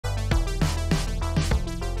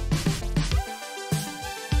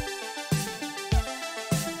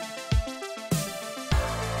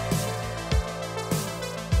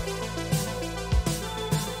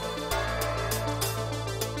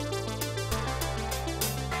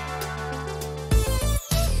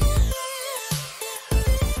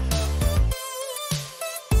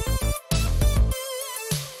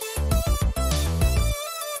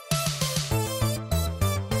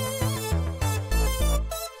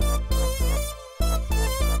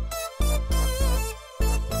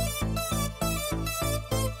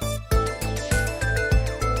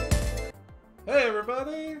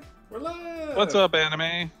What's up,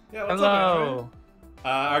 anime? Yeah, what's up, Hello. anime?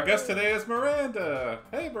 Our guest today is Miranda.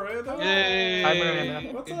 Hey, Miranda. Yay! Hi,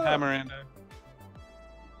 Miranda. What's up? Hi, Miranda.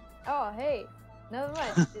 Oh, hey. Nothing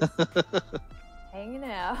much. Just hanging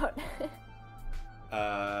out.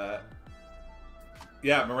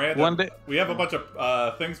 Yeah, Miranda. One day- We have a bunch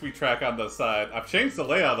of things we track on the side. I've changed the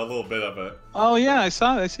layout a little bit of it. Oh yeah, I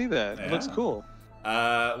see that. It looks Yeah. cool.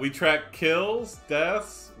 We track kills,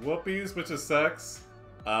 deaths, whoopies, which is sex,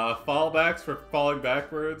 fallbacks for falling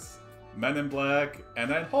backwards, men in black, and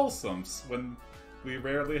then wholesomes when we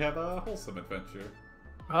rarely have a wholesome adventure.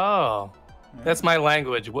 Oh, Yeah. that's my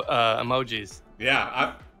language. Emojis.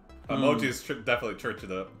 Yeah, emojis definitely church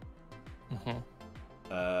it up. Mhm.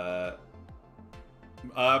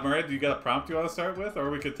 Miranda, you got a prompt you want to start with,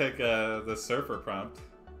 or we could take the surfer prompt.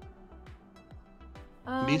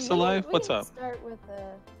 Misa Life? We What's can up? Start with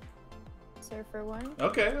the surfer one.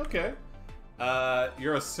 Okay.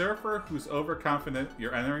 You're a surfer who's overconfident.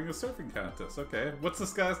 You're entering a surfing contest. Okay, what's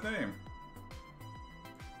this guy's name?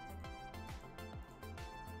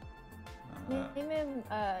 Name him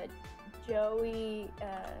Joey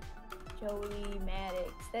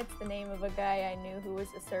Maddox. That's the name of a guy I knew who was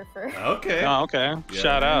a surfer. Okay. Oh, okay.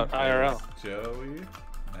 Shout out, IRL. Joey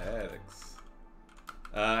Maddox.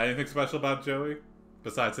 Anything special about Joey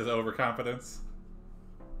besides his overconfidence?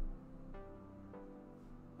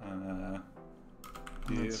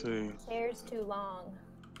 Let's see. Hair's too long.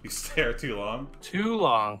 You stare too long. Too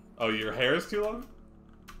long. Oh, your hair is too long.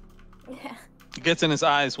 Yeah. It gets in his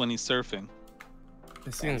eyes when he's surfing.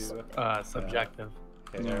 It seems subjective.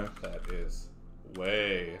 Hair that is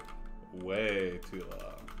way too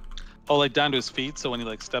long. Oh, like down to his feet, so when he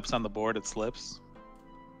like steps on the board, it slips.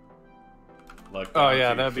 Like Oh, down yeah,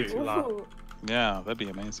 to that'd be your feet. too long. Ooh. Yeah, that'd be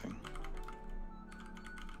amazing.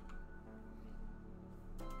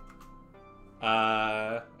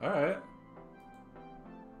 All right.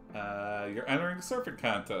 You're entering a surfing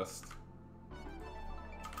contest.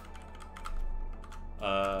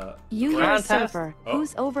 You're a Contest? surfer Oh.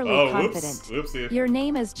 who's overly Oh, confident. Whoopsie. Your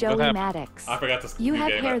name is Joey happened? Maddox. I forgot to. You have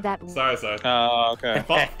game hair it. that- Sorry. Oh, okay.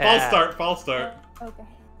 False start. Okay.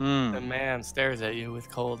 The Hmm. man stares at you with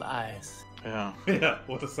cold eyes. Yeah. Yeah,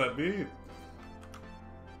 what does that mean?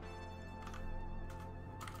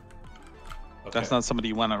 Okay. That's not somebody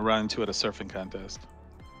you want to run into at a surfing contest.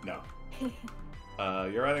 No.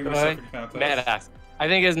 You're entering a Right? surfing contest. Maddox. I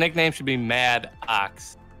think his nickname should be Mad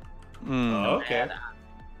Ox. Hmm. Oh, okay.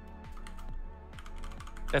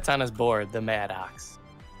 That's on his board, the Mad Ox.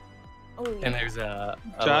 Oh, yeah. And there's a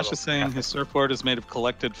Josh little is saying his surfboard is made of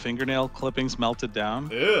collected fingernail clippings melted down.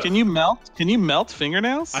 Ew. Can you melt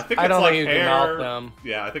fingernails? I think I it's don't like think you hair. can melt them.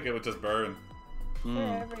 Yeah, I think it would just burn. Hmm.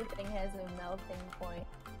 Sure, everything has a melting point.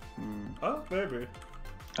 Hmm. Oh, maybe.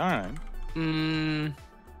 All right. Mm,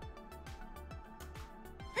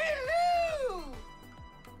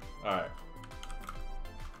 All right.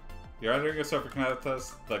 You're entering a surfing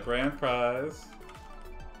contest. The grand prize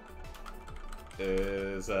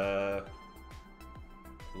is a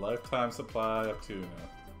lifetime supply of tuna.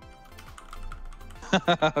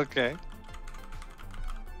 Okay.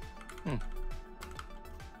 All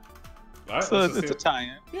right, So let's it's just a see-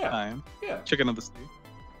 tie-in. Yeah. Tie-in. Yeah. Chicken of the sea.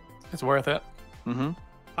 it's worth it. Mm-hmm.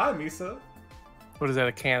 Hi, Misa. What is that,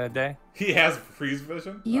 a can a day? He has freeze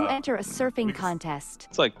vision. You enter a we surfing can- contest.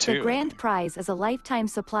 It's like two. The grand prize is a lifetime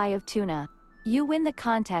supply of tuna. You win the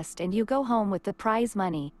contest and you go home with the prize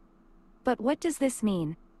money. But what does this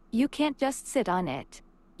mean? You can't just sit on it.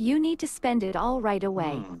 You need to spend it all right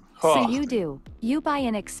away. Hmm. So Oh. you do. You buy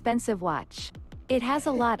an expensive watch. It has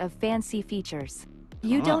a lot of fancy features.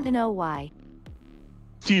 You Huh. don't know why.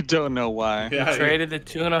 You don't know why. Yeah. Traded the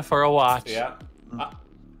tuna for a watch. Yeah.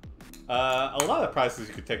 A lot of prices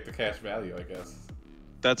you could take the cash value, I guess.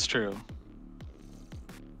 That's true.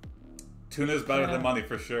 Tuna is better Yeah. than money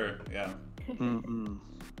for sure. Yeah. Mm-mm.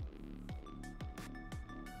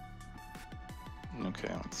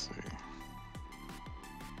 Okay, let's see.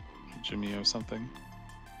 Jimmy or something.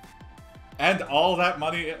 And all that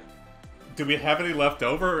money, do we have any left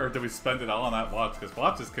over, or do we spend it all on that watch? Because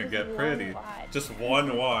watches can Just get one pretty. watch. Just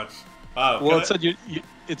one watch. Wow. Well, it said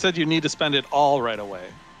it said you need to spend it all right away.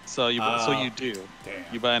 So you Oh. do. Damn.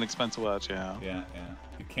 You buy an expensive watch, yeah. Yeah.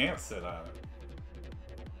 You can't sit on it.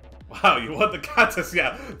 Wow, you won the contest.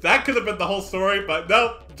 Yeah, that could have been the whole story, but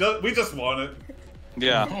nope. We just won it.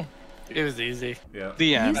 Yeah. It was easy. Yeah. The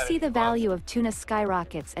You end. see the value of tuna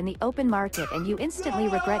skyrockets in the open market and you instantly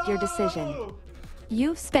regret your decision. No!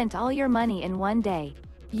 You've spent all your money in one day.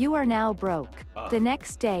 You are now broke. The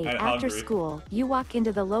next day, and after hungry. school, you walk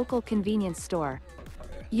into the local convenience store.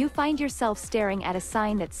 You find yourself staring at a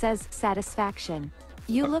sign that says satisfaction.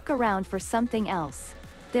 You look around for something else.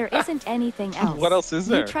 There isn't anything else. What else is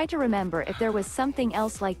there? You try to remember if there was something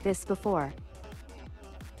else like this before.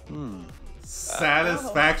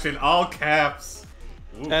 Satisfaction, all caps.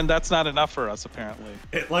 Ooh. And that's not enough for us, apparently.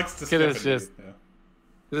 It likes to Kid skip is it. just-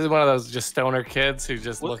 This is one of those just stoner kids who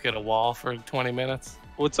just look at a wall for 20 minutes.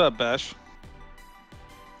 What's up, Besh?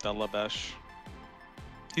 Della Besh.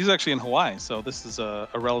 He's actually in Hawaii, so this is a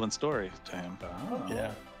relevant story to him. Oh.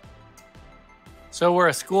 Yeah. So we're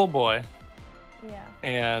a schoolboy, Yeah.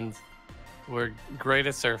 and we're great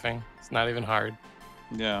at surfing. It's not even hard.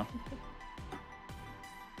 Yeah.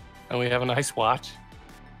 And we have a nice watch.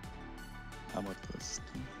 How about this?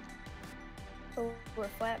 Oh, we're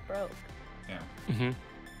flat broke. Yeah. Mm-hmm.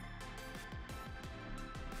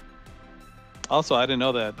 Also, I didn't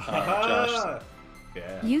know that, Josh.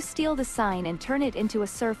 Yeah. You steal the sign and turn it into a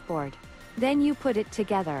surfboard. Then you put it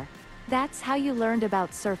together. That's how you learned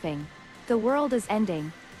about surfing. The world is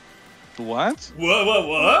ending. What?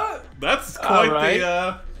 What? That's quite Alright.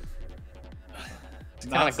 the,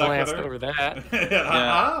 Kind of glanced over that.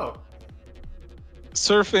 How?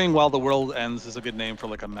 Surfing While the World Ends is a good name for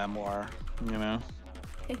like a memoir, you know?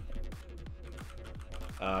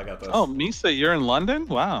 I got this. Oh, Misa, you're in London?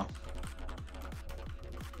 Wow.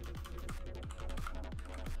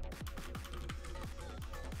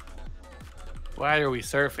 Why are we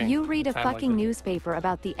surfing? You read a Time like fucking this? newspaper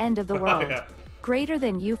about the end of the Oh, world. yeah. Greater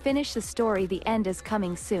than you finish the story, the end is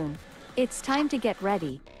coming soon. It's time to get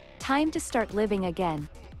ready. Time to start living again.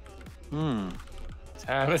 Time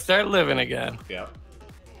to start living again. Yeah.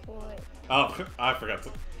 Boy. Oh, I forgot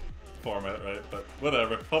to format it right, but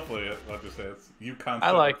whatever. Hopefully, I'll just say it's you constant.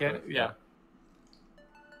 I like it. Yeah.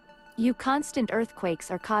 You constant earthquakes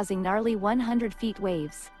are causing gnarly 100 feet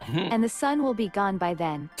waves. And the sun will be gone by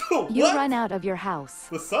then. You What? run out of your house.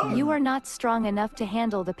 The sun. You are not strong enough to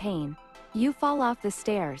handle the pain. You fall off the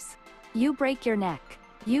stairs. You break your neck.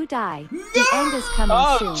 You die. The end is coming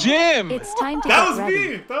Oh, soon. Jim! It's time to That get was ready.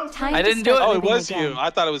 me. That was Time I to didn't do start it. Oh, it living was again. you. I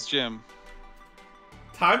thought it was Jim.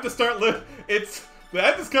 time to start living. It's the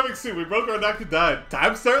end is coming soon. We broke our neck and died.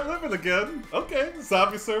 Time to start living again. Okay,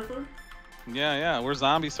 zombie surfer. Yeah, we're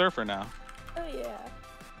zombie surfer now. Oh yeah.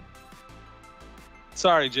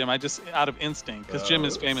 Sorry, Jim. I just out of instinct, because Jim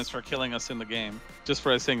is Oops. famous for killing us in the game, just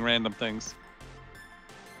for saying random things.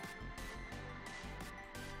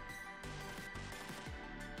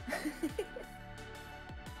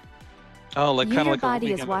 Oh, like kind Your of like body a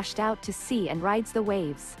is weekend. washed out to sea and rides the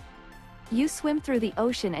waves. You swim through the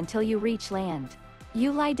ocean until you reach land.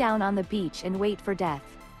 You lie down on the beach and wait for death.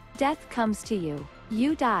 Death comes to you.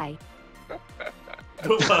 You die.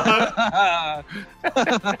 What?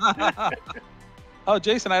 Oh,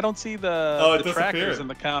 Jason, I don't see the, Oh, it the trackers disappeared. in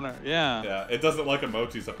the counter. Yeah. Yeah, it doesn't like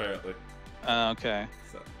emojis apparently. Okay.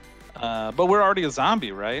 So. But we're already a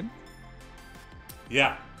zombie, right?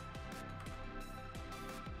 Yeah.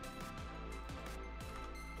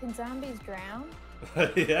 Can zombies drown?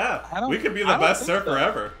 Yeah. I don't- We could be I the don't best think surfer so.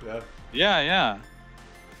 ever. Yeah. Yeah.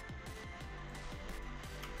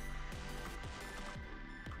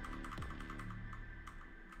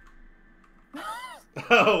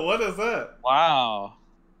 Oh, what is that? Wow.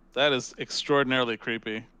 That is extraordinarily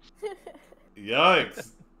creepy. Yikes.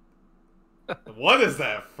 What is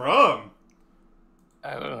that from?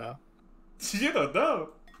 I don't know. You don't know.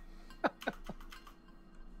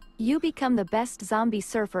 You become the best zombie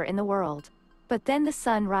surfer in the world. But then the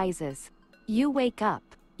sun rises. You wake up.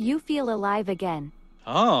 You feel alive again.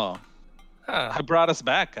 Oh. Huh. I brought us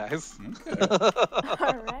back, guys. Okay.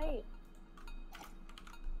 All right.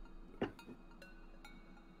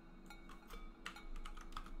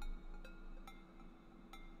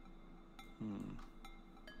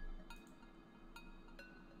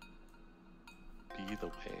 Be the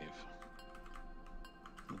wave.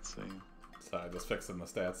 Let's see. Sorry, just fixing the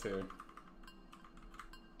stats here.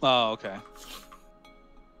 Oh, okay.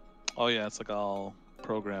 Oh yeah, it's like all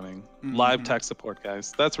programming. Live tech support,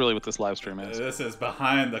 guys. That's really what this live stream is. This is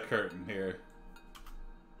behind the curtain here.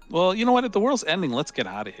 Well, you know what? If the world's ending, let's get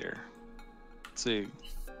out of here. Let's see.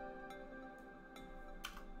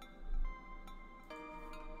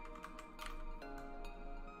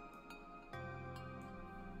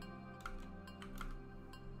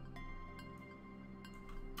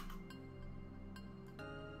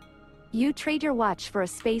 You trade your watch for a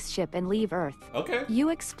spaceship and leave Earth. Okay. You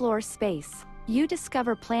explore space. You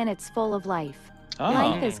discover planets full of life. Oh.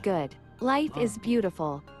 Life is good. Life is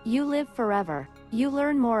beautiful. You live forever. You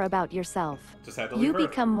learn more about yourself. Just had to You leave Earth.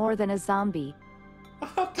 become more than a zombie.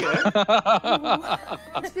 Okay.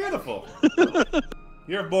 That's beautiful.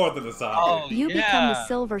 You're more than a zombie. You become the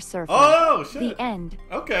Silver Surfer. Oh, shit. The end.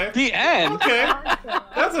 Okay. The end. Okay.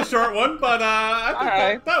 That's a short one, but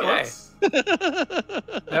I think that Okay. works.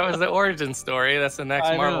 That was the origin story. That's the next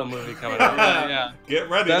I Marvel know. movie coming out. Yeah. Get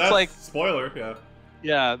ready. That's like- spoiler. Yeah.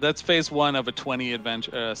 Yeah, that's phase 1 of a 20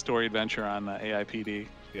 story adventure on AIPD.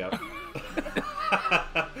 Yeah.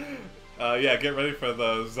 Yeah. Get ready for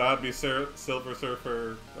the zombie Silver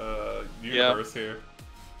Surfer universe here.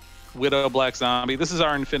 Widow Black Zombie. This is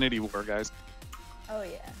our Infinity War, guys. Oh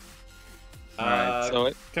yeah. Alright,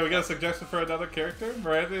 so can we get a suggestion for another character,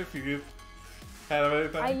 Miranda? If you have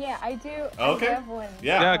anything. Yeah, I do. Okay. I have one.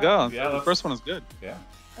 Yeah. Yeah, go. Yeah, The let's- first one is good. Yeah.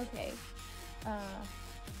 Okay.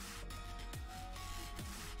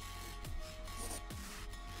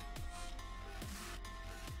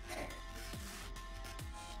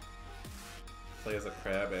 Play as a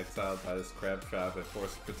crab exiled by this crab tribe and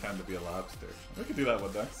forced to pretend to be a lobster. We could do that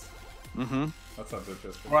one next. Mm-hmm. That sounds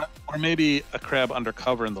interesting. Or maybe a crab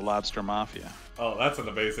undercover in the Lobster Mafia. Oh, that's an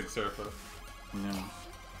amazing surfer.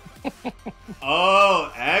 Yeah.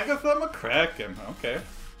 Oh, Agatha McKracken. Okay.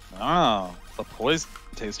 Oh, the poison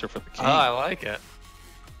taster for the king. Oh, I like it.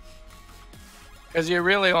 Because you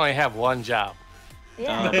really only have one job.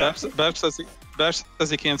 Yeah. Besh says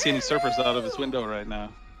he can't see any surfers out of his window right now.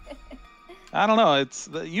 I don't know. It's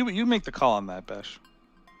you make the call on that, Besh.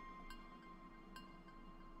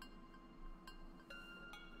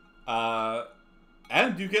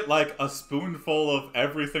 And you get like a spoonful of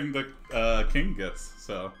everything the king gets.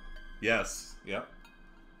 So, yes, yep.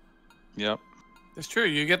 Yep. It's true.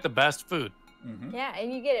 You get the best food. Mm-hmm. Yeah,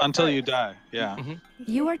 and you get it Until you first. die. Yeah.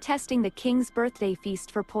 You are testing the king's birthday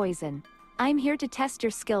feast for poison. I'm here to test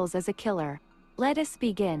your skills as a killer. Let us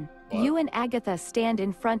begin. What? You and Agatha stand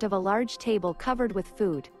in front of a large table covered with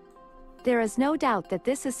food. There is no doubt that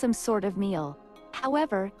this is some sort of meal.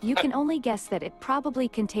 However, you can only guess that it probably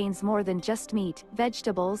contains more than just meat,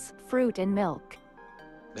 vegetables, fruit, and milk.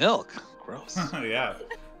 Milk. Gross. Yeah.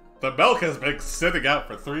 The milk has been sitting out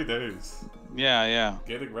for 3 days. Yeah.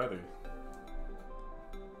 Getting ready.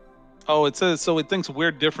 Oh, it says so. It thinks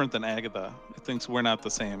we're different than Agatha. It thinks we're not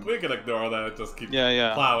the same. We can ignore that and just keep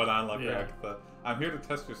Yeah. plowing on like Yeah. Agatha. I'm here to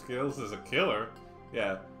test your skills as a killer.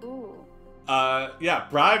 Yeah. Ooh. Yeah,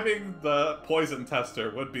 bribing the poison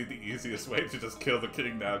tester would be the easiest way to just kill the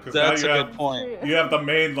king now. Because now That's you a have, good point. you have the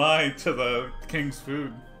main line to the king's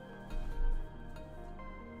food.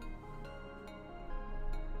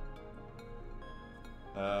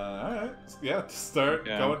 Alright. Yeah, start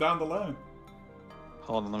Yeah. going down the line.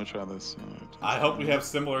 Hold on, let me try this. I hope we have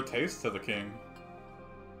similar tastes to the king.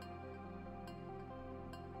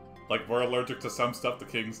 Like, we're allergic to some stuff the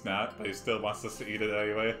king's not, but he still wants us to eat it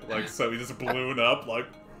anyway. Like, so he just balloon up, like,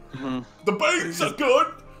 Mhm. the bites are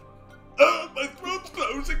good! My throat's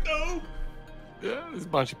closing now! Yeah, there's a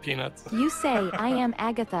bunch of peanuts. You say, I am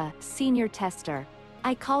Agatha, senior tester.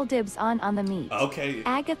 I call dibs on the meat. Okay.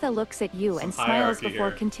 Agatha looks at you Some and smiles hierarchy before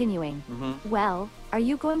here. continuing. Mhm. Well, are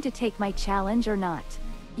you going to take my challenge or not?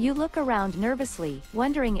 You look around nervously,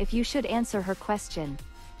 wondering if you should answer her question.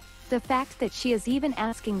 The fact that she is even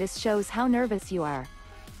asking this shows how nervous you are.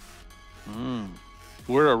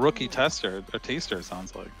 We're a rookie tester, a taster. It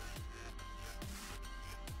sounds like.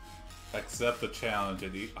 Accept the challenge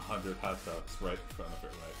and eat 100 hot dogs right in front of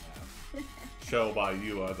it right now. Show why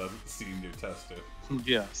you are the senior tester.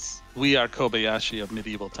 Yes, we are Kobayashi of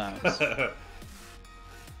medieval times. The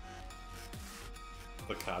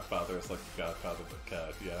Godfather is like the Godfather of the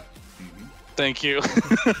Cod, yeah. Mm-hmm. Thank you.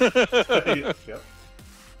 Yep.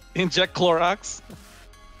 Inject Clorox.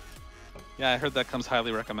 Yeah, I heard that comes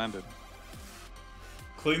highly recommended.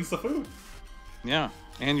 Cleans the food. Yeah,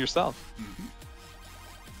 and yourself. Mm-hmm.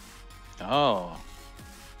 Oh,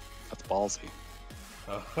 that's ballsy.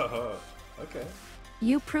 Okay.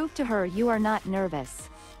 You prove to her you are not nervous.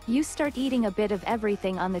 You start eating a bit of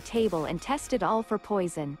everything on the table and test it all for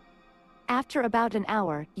poison. After about an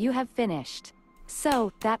hour, you have finished.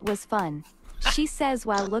 So, that was fun. She says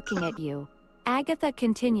while looking at you. Agatha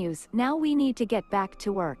continues, now we need to get back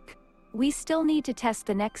to work. We still need to test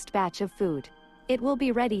the next batch of food. It will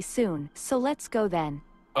be ready soon, so let's go then.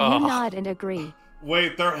 Oh. You nod and agree.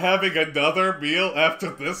 Wait, they're having another meal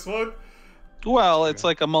after this one? Well, it's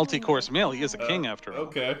like a multi-course meal. He is a king after all.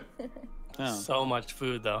 Okay. Yeah. So much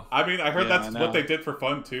food, though. I mean, I heard Yeah, that's I what know. they did for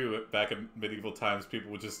fun too. Back in medieval times, people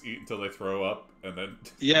would just eat until they throw up, and then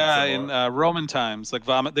Yeah, eat some in more. Roman times, like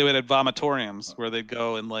vomit, they would have vomitoriums where they'd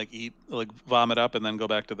go and like eat, like vomit up, and then go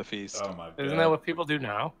back to the feast. Oh my god! Isn't that what people do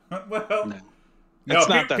now? well, No. no, It's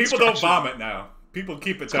not that people don't structured. vomit now. People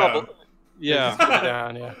keep it It's called- down. Yeah. Keep it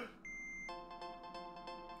down, yeah.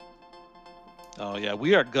 Oh yeah,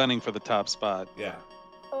 we are gunning for the top spot. Yeah.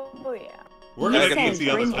 Oh yeah. We're You gonna say, beat the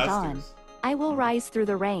other "Bring it on." testers. I will rise through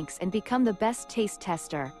the ranks and become the best taste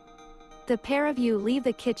tester. The pair of you leave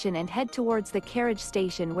the kitchen and head towards the carriage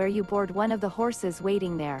station where you board one of the horses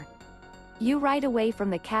waiting there. You ride away from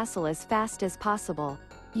the castle as fast as possible.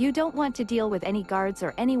 You don't want to deal with any guards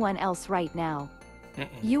or anyone else right now.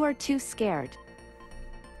 You are too scared.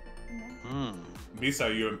 Hmm. Misa,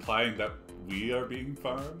 are you implying that we are being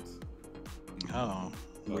farmed? Oh,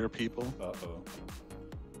 we're people.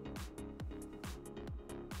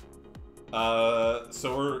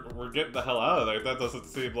 So we're getting the hell out of there. That doesn't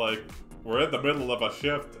seem like we're in the middle of a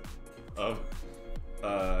shift of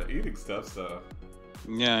eating stuff. So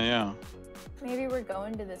Yeah. Maybe we're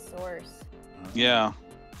going to the source. Yeah.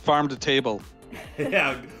 Farm to table.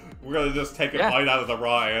 yeah, we're gonna just take a bite out of the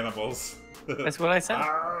raw animals. That's what I said.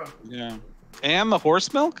 Yeah. And the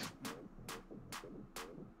horse milk?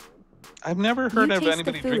 I've never heard You of taste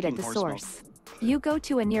anybody the food drinking at the horse source. You go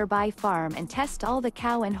to a nearby farm and test all the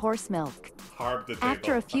cow and horse milk. Harm to After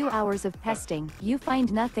table. a few hours of testing, you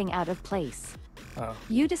find nothing out of place. Oh.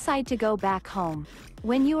 You decide to go back home.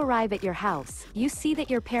 When you arrive at your house, you see that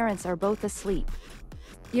your parents are both asleep.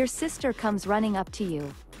 Your sister comes running up to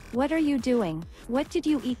you. What are you doing? What did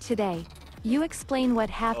you eat today? You explain what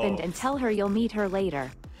happened and tell her you'll meet her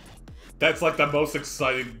later. That's like the most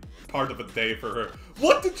exciting part of the day for her.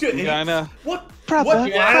 What did you eat? Kinda. What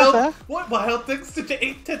Brother. wild things did you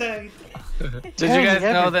eat today? Did you guys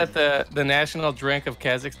know that the national drink of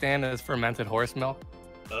Kazakhstan is fermented horse milk?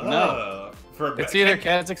 No. It's either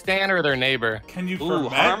Kazakhstan or their neighbor. Can you Ooh,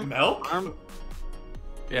 ferment milk?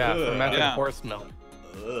 Yeah, Ugh. fermented Yeah. horse milk.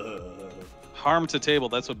 Ugh. Harm to table.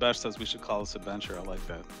 That's what Besh says we should call this adventure. I like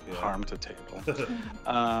that. Yeah. Harm to table.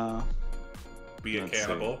 Be a Let's see.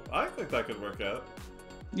 cannibal. I think that could work out.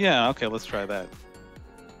 Yeah, okay, let's try that.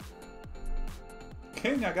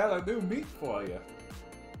 King, I got a new meat for you.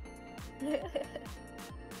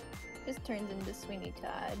 Just turns into Sweeney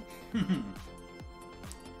Todd.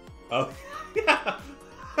 Oh, yeah.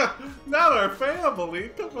 Now they're family.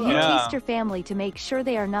 Come on. You Yeah. taste your family to make sure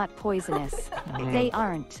they are not poisonous. They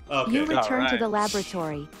aren't. Okay. You return to Alright. the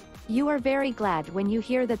laboratory. You are very glad when you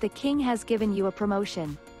hear that the king has given you a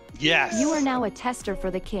promotion. Yes. You are now a tester for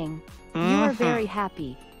the king. You are very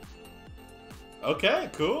happy. Okay,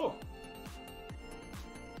 cool.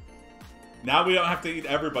 Now we don't have to eat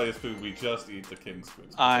everybody's food, we just eat the king's food.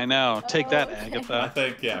 I know. Take that, okay. I Agatha.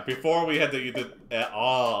 think, yeah, before we had to eat it at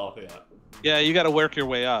all, yeah. Yeah, you got to work your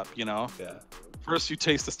way up, you know? Yeah. First, you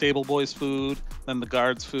taste the stable boy's food, then the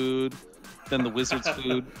guard's food, then the wizard's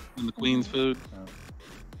food, then the queen's food.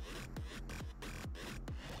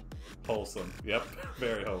 Wholesome. Yep,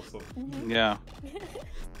 very wholesome. Yeah.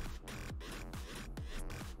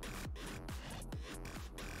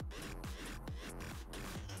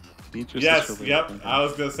 Meet your Yes, sister yep. later. I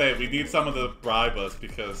was gonna say we need someone to bribe us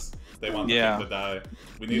because they want the Yeah. king to die.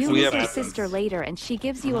 We need You some meet your assassins. sister later and she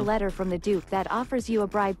gives you a letter from the Duke that offers you a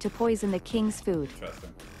bribe to poison the king's food. Interesting.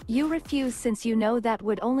 You refuse since you know that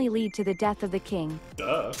would only lead to the death of the king.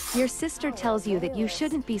 Duh. Your sister tells you that you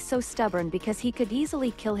shouldn't be so stubborn because he could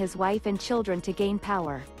easily kill his wife and children to gain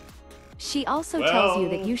power. She also tells you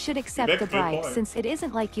that Well, you should you accept make the a good bribe point. since it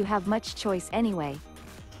isn't like you have much choice anyway.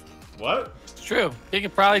 What? It's true. He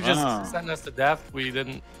could probably just Wow. send us to death. We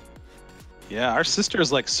didn't. Yeah, our sister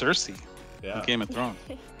is like Cersei Yeah. in Game of Thrones.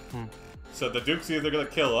 So the Duke's either gonna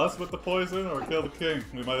kill us with the poison or kill the king.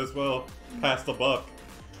 We might as well pass the buck.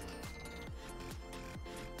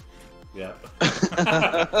 Yeah.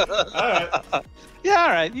 Alright. Yeah, all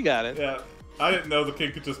right, you got it. Yeah. I didn't know the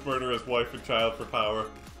king could just murder his wife and child for power.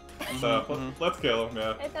 So let's kill him,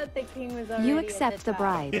 yeah. I thought the king was already You at accept the top.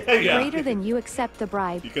 bribe. Yeah. Greater than you accept the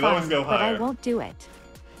bribe, You can always fine, go but I higher. won't do it.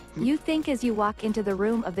 You think as you walk into the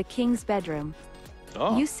room of the king's bedroom.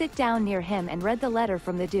 Oh. You sit down near him and read the letter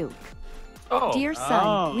from the Duke. Oh, Dear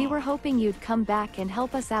son, we Oh. were hoping you'd come back and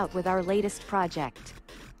help us out with our latest project.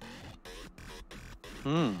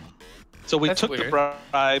 So we That's took the weird.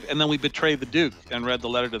 bribe and then we betrayed the Duke and read the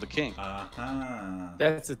letter to the king. Uh-huh.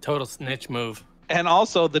 that's a total snitch move. And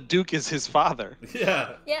also, the Duke is his father.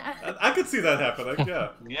 Yeah. Yeah. I could see that happening, yeah.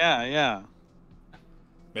 Yeah, yeah.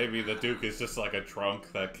 Maybe the Duke is just like a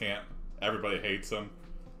drunk that can't... Everybody hates him.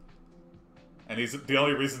 And he's the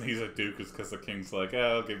only reason he's a Duke is because the king's like, yeah,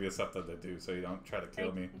 I'll give you something to do so you don't try to kill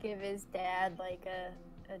Like, me. give his dad like a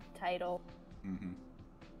title. Mm-hmm.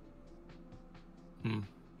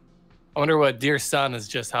 I wonder what "Dear Son" is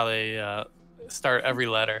just how they start every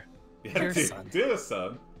letter. Yeah, Dear dear son. Dear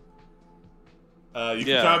son. You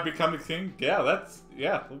Yeah. can try to become a king? Yeah,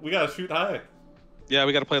 we gotta shoot high. Yeah,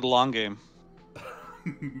 we got to play the long game.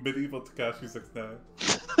 Medieval Takashi 69.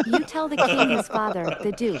 You tell the king his father,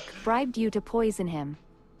 the duke, bribed you to poison him.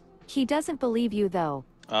 He doesn't believe you though.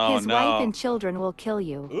 Oh, His no. wife and children will kill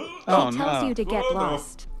you. Oh, He tells no. you to get Oh, no.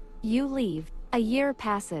 lost. You leave. A year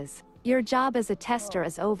passes. Your job as a tester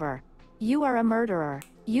is over. You are a murderer.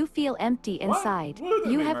 You feel empty inside. What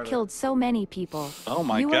do You they have murder? killed so many people. Oh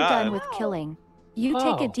my You god. are done with killing. You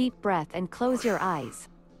take a Oh. deep breath and close your eyes.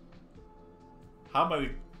 How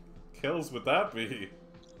many kills would that be?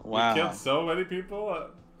 Wow. We killed so many people?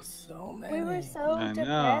 So many. We were so I know.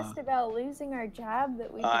 depressed about losing our job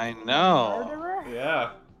that we I became know. a murderer.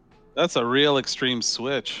 Yeah. That's a real extreme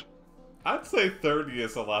switch. I'd say 30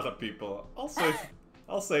 is a lot of people. I'll say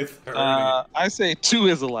 30. I say 2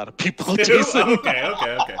 is a lot of people, Two? Jason. Okay.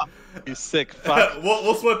 You sick fuck.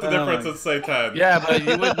 we'll split the Oh difference my- and say 10. Yeah,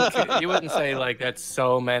 but you wouldn't say like that's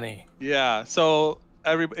so many. Yeah, so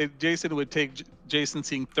Jason would take Jason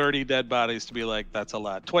seeing 30 dead bodies to be like, that's a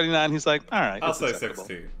lot. 29, he's like, all right. I'll it's say acceptable.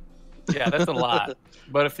 16. Yeah, that's a lot.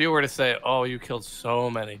 But if you were to say, "Oh, you killed so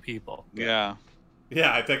many people," Yeah,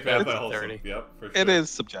 Yeah, I take back It's that whole 30. Yep, for sure. it is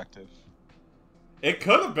subjective. It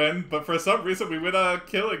could have been, but for some reason we went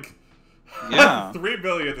killing. Yeah. 3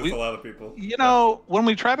 billion is a lot of people. You know, when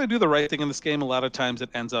we try to do the right thing in this game, a lot of times it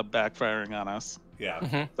ends up backfiring on us. Yeah.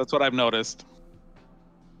 Mhm. That's what I've noticed.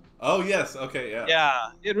 Oh, yes. Okay, yeah.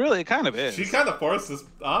 Yeah, it kind of is. She kind of forced this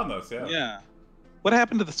on us, yeah. Yeah. What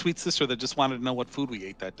happened to the sweet sister that just wanted to know what food we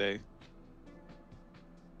ate that day?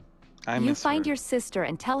 I You miss find her. your sister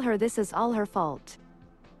and tell her this is all her fault.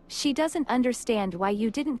 She doesn't understand why you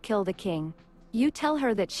didn't kill the king. You tell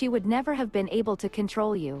her that she would never have been able to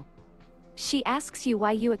control you. She asks you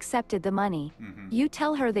why you accepted the money. Mhm. You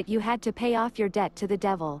tell her that you had to pay off your debt to the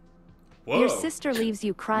devil. Whoa. Your sister leaves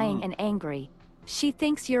you crying and angry. She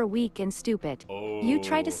thinks you're weak and stupid. You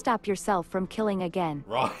try to Oh. stop yourself from killing again.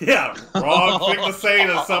 Wrong, yeah, wrong thing to say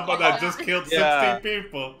to someone that just killed 60 Yeah.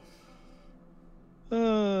 people.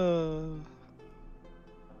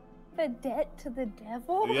 A debt to the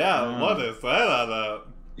devil? Yeah, what is that on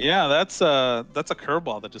Yeah, that's a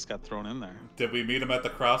curveball that just got thrown in there. Did we meet him at the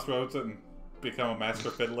crossroads and become a master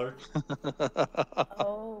fiddler?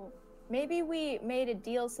 Oh. Maybe we made a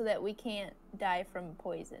deal so that we can't die from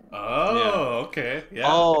poison. Oh, okay. Yeah.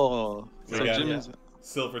 Oh, We so got Jim it. is.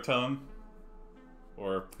 Silver tongue?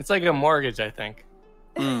 Or. It's like a mortgage, I think.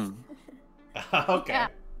 Mm. Okay. Yeah.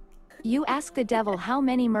 You ask the devil how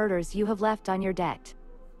many murders you have left on your debt.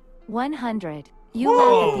 100. You Whoa.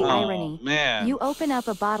 laugh at the Oh, irony. man. You open up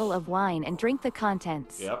a bottle of wine and drink the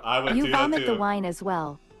contents. Yep, I went You through that vomit too. the wine as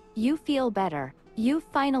well. You feel better. You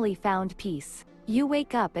finally found peace. You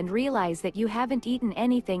wake up and realize that you haven't eaten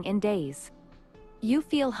anything in days. You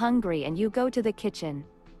feel hungry and you go to the kitchen.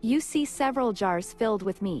 You see several jars filled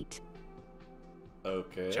with meat.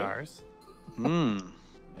 Okay. Jars. Mm.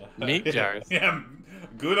 Meat jars. Yeah,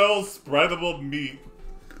 good old spreadable meat.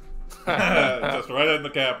 Just right in the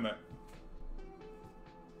cabinet.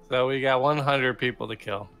 So we got 100 people to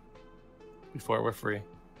kill before we're free.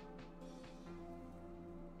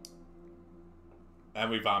 And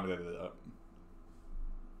we vomited it up.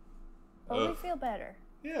 But we Ugh. feel better.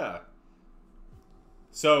 Yeah.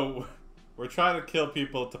 So, we're trying to kill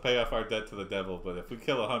people to pay off our debt to the devil, but if we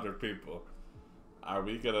kill 100 people, are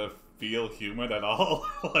we gonna feel human at all?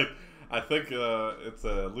 Like, I think it's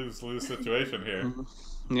a lose-lose situation here.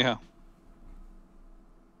 Yeah.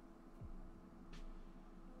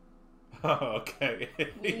 Okay.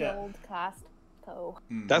 The Yeah. old Costco.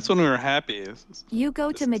 That's when we were happy. You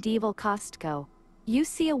go to medieval Costco. You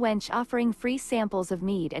see a wench offering free samples of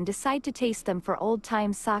mead and decide to taste them for old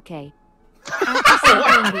time sake. After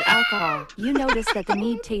sampling the alcohol, you notice that the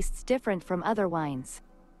mead tastes different from other wines.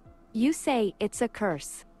 You say, it's a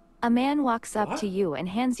curse. A man walks up What? to you and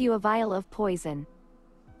hands you a vial of poison.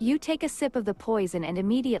 You take a sip of the poison and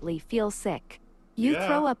immediately feel sick. You Yeah.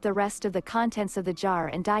 throw up the rest of the contents of the jar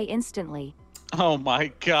and die instantly. Oh my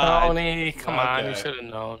god. Tony, come on, you Okay. should have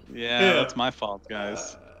known. Yeah, Yeah. that's my fault,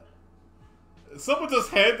 guys. Someone just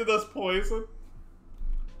handed us poison?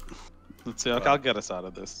 Let's see. I'll get us out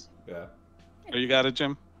of this. Yeah. Oh, you got it,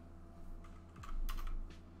 Jim?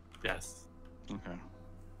 Yes. Okay.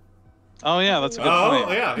 Oh yeah, that's a good Oh,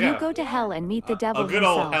 point. yeah, You yeah. go to hell and meet the devil A good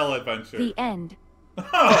himself. old hell adventure. The end.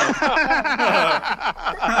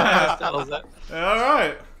 Settles it.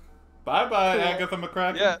 Alright. Bye-bye, Agatha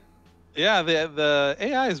McKracken. Yeah. Yeah, the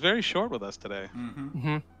AI is very short with us today.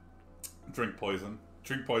 Mm-hmm. Drink poison.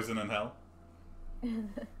 Drink poison in hell.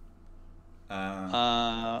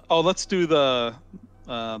 Let's do the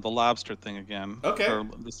lobster thing again. Okay. For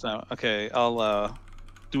this time. Okay, I'll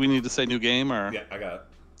do we need to say new game or Yeah, I got it.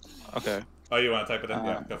 okay. Oh, you want to type it in?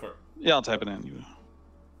 Yeah, go for it. Yeah, I'll type it in.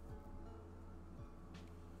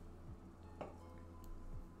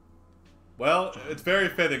 Well, it's very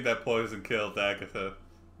fitting that poison killed Agatha.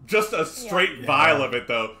 Just a straight vial of it,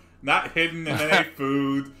 though. Not hidden in any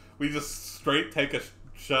food. We just straight take a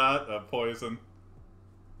shot of poison.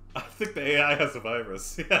 I think the AI has a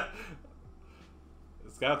virus. Yeah.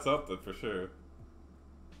 It's got something for sure.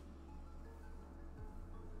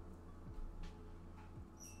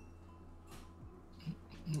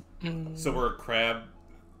 So we're a crab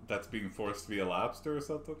that's being forced to be a lobster or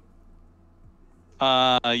something?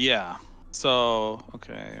 Yeah. So,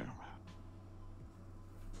 okay.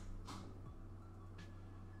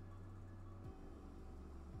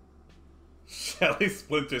 Shelly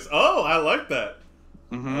Splinters. Oh, I like that.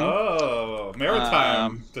 Mm-hmm. Oh,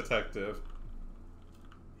 maritime detective.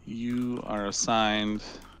 You are assigned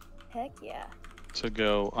Heck yeah. to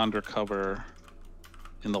go undercover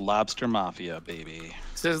in the Lobster Mafia, baby.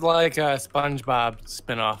 This is like a SpongeBob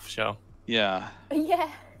spin-off show. Yeah. Yeah.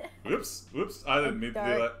 Whoops, I didn't mean to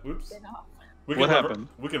do that. Whoops. Spin-off. What happened?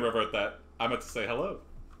 We can revert that. I meant to say hello.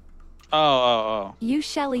 Oh. You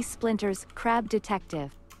Shelly Splinters, crab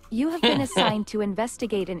detective. You have been assigned to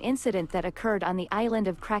investigate an incident that occurred on the island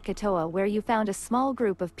of Krakatoa where you found a small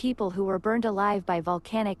group of people who were burned alive by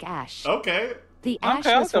volcanic ash. Okay. The ash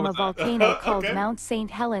I'll was go from a with that. volcano called Okay. Mount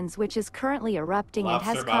St. Helens, which is currently erupting and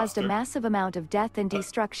has caused a massive amount of death and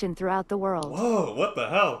destruction throughout the world. Whoa, what the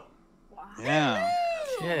hell? Wow. Yeah.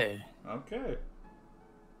 Okay. Okay.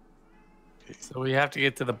 So we have to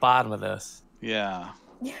get to the bottom of this. Yeah.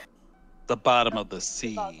 The bottom of the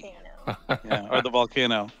sea. Volcano. Yeah, or the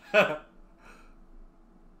volcano. The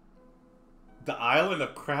island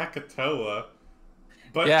of Krakatoa.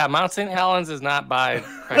 But Yeah, Mount St. Helens is not by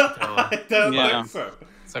Krakatoa. I don't Yeah. think so.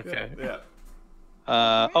 It's okay. Yeah.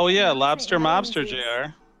 Oh yeah, Mount Lobster St. Helens Mobster, is-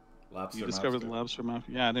 JR. Lobster. You discovered the Lobster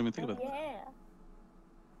Mafia. Yeah, I didn't even think Oh, of it. yeah.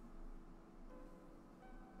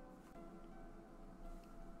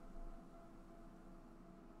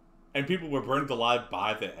 And people were burned alive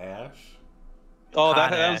by the ash? Oh, that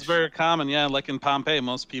Potash. was very common. Yeah, like in Pompeii,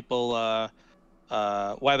 most people,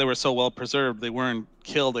 why they were so well preserved, they weren't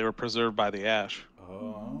killed; they were preserved by the ash.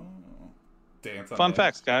 Oh. Dance on Fun the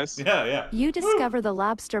facts, ash. guys. Yeah. You discover the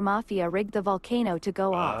lobster mafia rigged the volcano to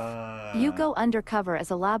go off. Ah. You go undercover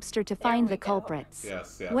as a lobster to find we the go. culprits.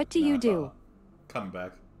 Yes, yeah. What do Now you it's do? all coming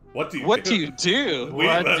back. What do you What do? do you do?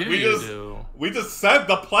 What do we you just- do? We just said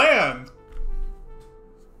the plan!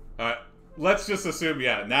 Alright, let's just assume,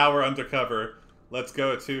 now we're undercover. Let's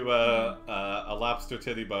go to a lobster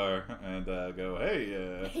titty bar and go,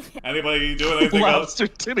 hey, anybody doing anything else? Lobster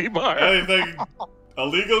titty bar. Anything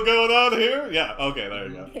illegal going on here? Yeah, okay, there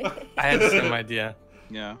you go. I had the same idea.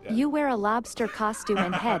 Yeah. You wear a lobster costume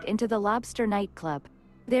and head into the lobster nightclub.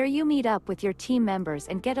 There you meet up with your team members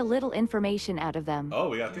and get a little information out of them. Oh,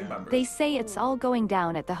 we got team members. They say it's all going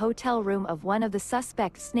down at the hotel room of one of the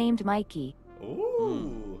suspects named Mikey.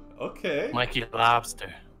 Ooh, okay. Mikey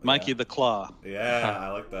Lobster. Mikey the Claw. Yeah, I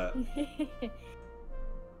like that.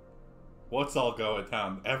 What's all going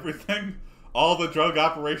down? Everything? All the drug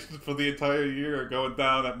operations for the entire year are going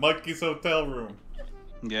down at Mikey's hotel room.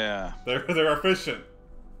 Yeah. They're efficient.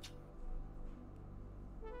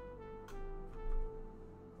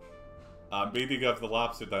 Meeting of the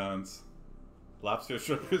lobster downs. Lobster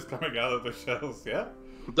strippers coming out of the shells, yeah?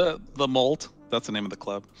 The Molt. That's the name of the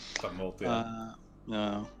club. Some mold, yeah.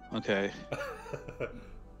 No. Okay.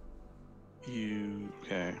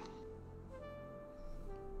 Okay.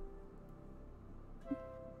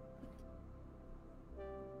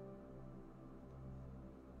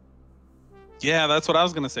 Yeah, that's what I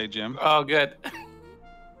was gonna say, Jim. Oh, good.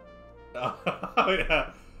 Oh,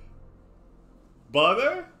 yeah.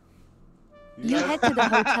 Butter? You guys- head to the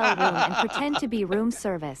hotel room and pretend to be room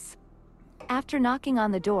service. After knocking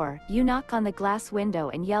on the door, you knock on the glass window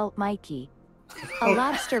and yell, Mikey. A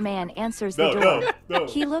lobster man answers the door. No.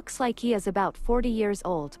 He looks like he is about 40 years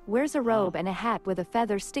old, wears a robe and a hat with a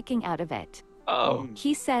feather sticking out of it. Oh,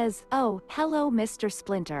 He says, "Oh, hello, Mr.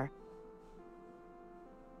 Splinter."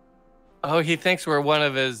 oh, he thinks we're one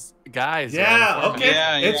of his guys. Yeah, or okay.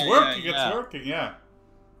 Yeah, it's yeah, working, yeah. it's working, yeah.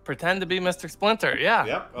 Pretend to be Mr. Splinter. Yeah.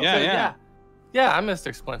 Yep, okay. Yeah. Yeah, I'm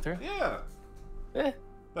Mr. Splinter. Yeah. Eh.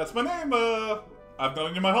 That's my name, I've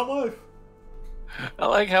known you my whole life. I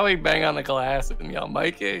like how he bang on the glass and yell,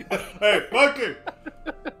 Mikey. Hey, Mikey!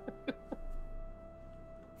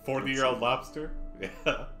 40-year-old lobster?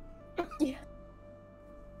 Yeah. Yeah.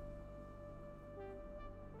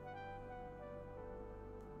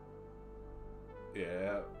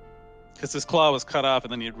 Yeah. Because his claw was cut off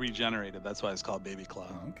and then he had regenerated. That's why it's called Baby Claw.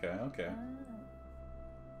 Okay.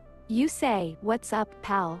 You say, "What's up,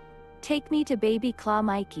 pal? Take me to Baby Claw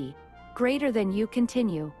Mikey." Greater than you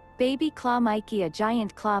continue. Baby Claw Mikey, a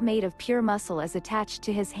giant claw made of pure muscle, is attached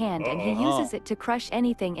to his hand, and he uses it to crush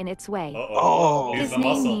anything in its way. Oh. His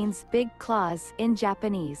name means big claws in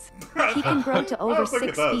Japanese. He can grow to over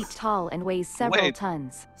 6 feet tall and weighs several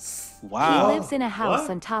tons. Wow. He lives in a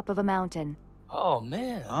house on top of a mountain. Oh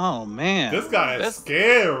man. Oh man. This guy is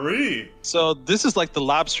scary. So this is like the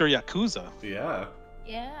lobster yakuza. Yeah.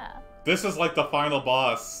 Yeah. This is like the final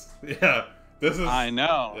boss. Yeah. This is. I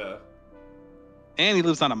know. Yeah. And he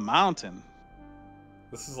lives on a mountain.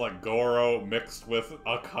 This is like Goro mixed with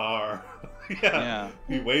a car. Yeah.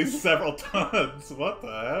 He weighs several tons. What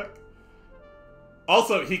the heck?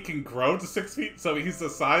 Also, he can grow to 6 feet, so he's the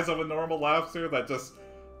size of a normal lobster that just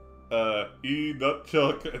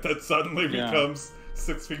nutchuck and then suddenly becomes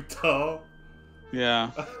 6 feet tall.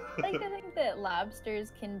 Yeah. Like, I think that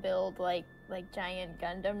lobsters can build like giant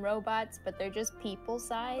Gundam robots, but they're just people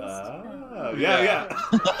sized. Yeah.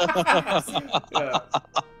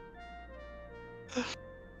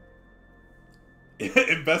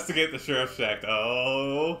 Investigate the sheriff's shack.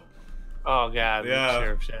 Oh god. Yeah. The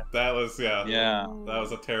sheriff's shack. That was Yeah. That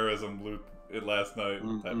was a terrorism loop last night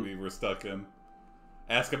that we were stuck in.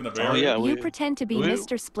 Ask him the barrier. Oh, yeah, You pretend to be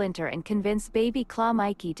Mr. Splinter and convince Baby Claw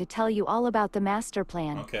Mikey to tell you all about the master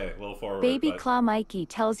plan. Okay, a little forward. Baby Claw Mikey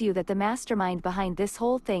tells you that the mastermind behind this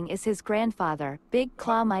whole thing is his grandfather, Big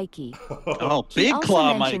Claw Mikey. Oh, He Big Claw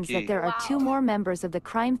also mentions Mikey. that there are 2 more members of the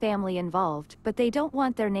crime family involved, but they don't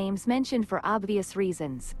want their names mentioned for obvious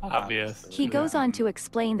reasons. Obvious. He goes on to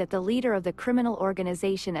explain that the leader of the criminal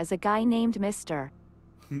organization is a guy named Mr.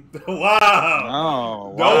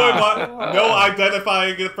 Wow. Oh, No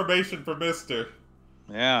identifying information for Mister.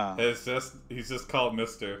 Yeah. He's just called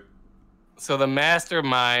Mister. So the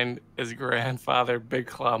mastermind is grandfather Big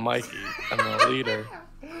Claw Mikey, and the leader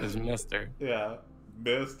is Mister. Yeah.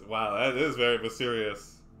 Wow, that is very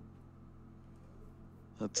mysterious.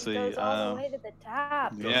 Let's see. Goes all the way to the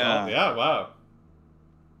top. Yeah, wow.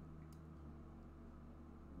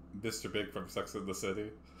 Mr. Big from Sex and the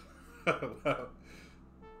City. Wow.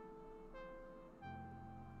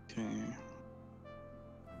 Okay.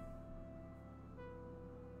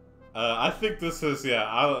 I think this is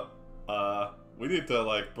we need to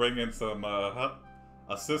like bring in some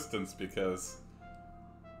assistance because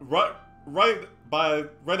right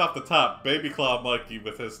off the top, Baby Claw Mikey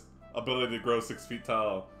with his ability to grow 6 feet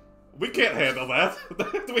tall, we can't handle that.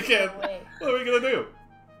 We can't. No way. What are we gonna do?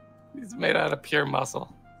 He's made out of pure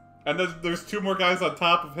muscle. And there's 2 more guys on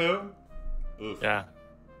top of him. Oof. Yeah.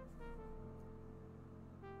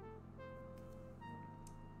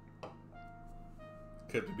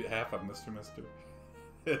 Could be half of Mr.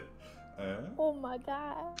 Oh my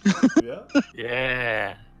god. Yeah.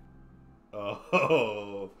 Yeah.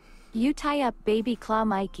 Oh. You tie up Baby Claw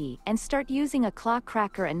Mikey and start using a claw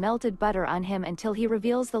cracker and melted butter on him until he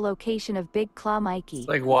reveals the location of Big Claw Mikey. It's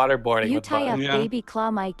like waterboarding. You with tie butter. up Baby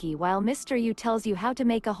Claw Mikey while Mr. U tells you how to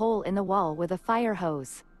make a hole in the wall with a fire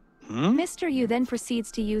hose. Mr. U then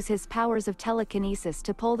proceeds to use his powers of telekinesis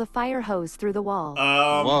to pull the fire hose through the wall.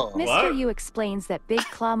 Mr. U explains that Big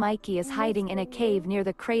Claw Mikey is hiding in a cave near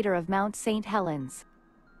the crater of Mount St. Helens.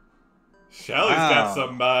 Shelly's got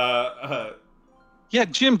some Yeah,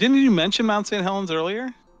 Jim, didn't you mention Mount St. Helens earlier?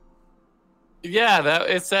 Yeah,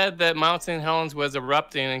 it said that Mount St. Helens was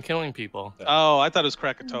erupting and killing people. Oh, I thought it was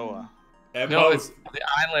Krakatoa. No, it's the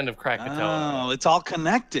island of Krakatoa. Oh, it's all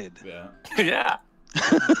connected. Yeah. Yeah.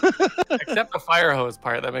 Except the fire hose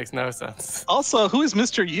part, that makes no sense. Also, who is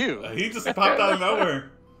Mr. U? He just popped out of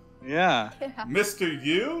nowhere. Yeah. Mr.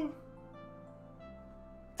 U?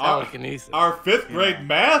 Telekinesis. Our 5th grade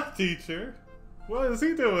math teacher? What is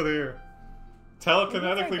he doing here?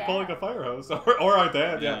 Telekinetically pulling a fire hose. Or our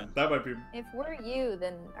dad. Yeah. That might be. If we're you,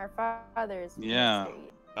 then our father's Yeah.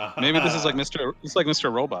 Mr. U. Maybe this is like Mr.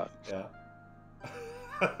 Robot. Yeah.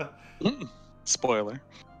 Spoiler.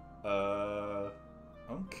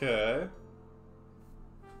 Okay.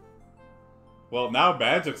 Well, now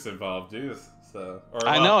magic's involved, jeez. So,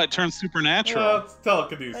 I know, it turns supernatural. Yeah, it's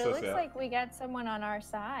telekinesis, But it looks like we got someone on our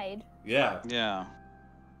side. Yeah. Yeah.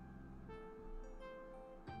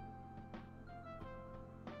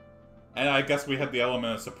 And I guess we had the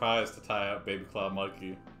element of surprise to tie up Baby Claw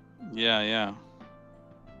Mikey. Yeah, yeah.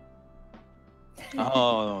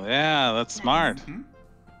 Oh, yeah, that's smart. Mm-hmm.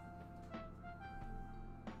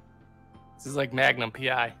 This is like Magnum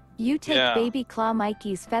PI. You take Baby Claw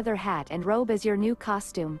Mikey's feather hat and robe as your new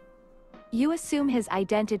costume. You assume his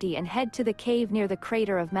identity and head to the cave near the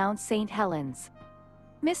crater of Mount St. Helens.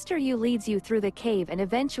 Mr. U leads you through the cave and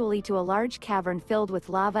eventually to a large cavern filled with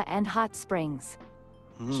lava and hot springs.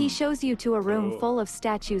 He shows you to a room Oh. full of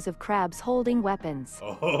statues of crabs holding weapons.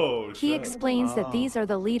 Oh, He shit. explains that these are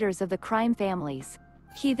the leaders of the crime families.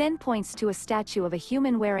 He then points to a statue of a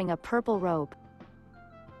human wearing a purple robe.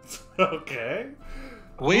 Okay.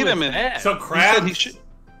 Wait Who a is minute. that? So He said crabs. he should.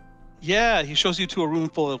 Yeah, he shows you to a room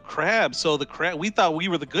full of crabs. So the crab. We thought we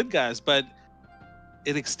were the good guys, but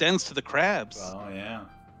it extends to the crabs. Oh yeah.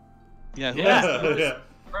 Yeah. Who Yeah. is- Yeah.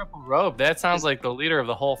 Purple robe. That sounds like the leader of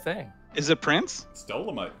the whole thing. Is it Prince?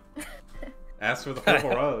 Stolemite. Ask for the purple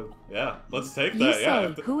road. Yeah. Let's take You that. say, Yeah.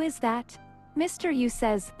 who is that? Mr. Yu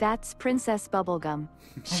says, that's Princess Bubblegum.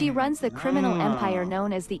 She runs the criminal empire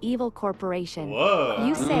known as the Evil Corporation. Whoa.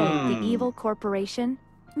 You say, the Evil Corporation?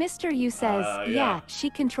 Mr. Yu says, yeah. yeah, she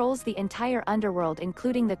controls the entire underworld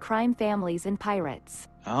including the crime families and pirates.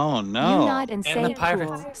 Oh You no. nod and And say, the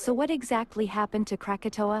pirates. cool. So what exactly happened to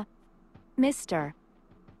Krakatoa? Mr.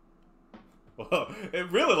 Whoa.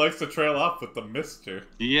 It really likes to trail off with the Mister.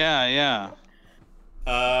 Yeah.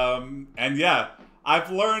 And yeah, if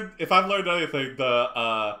I've learned anything,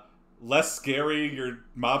 the less scary your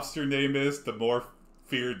mobster name is, the more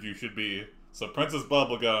feared you should be. So Princess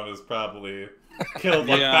Bubblegum has probably killed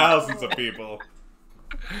like Yeah. thousands of people.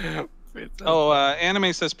 Oh,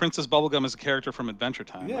 anime says Princess Bubblegum is a character from Adventure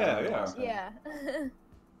Time. Yeah, I don't know yeah. what's that. Yeah.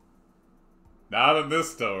 Not in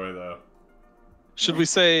this story though. Should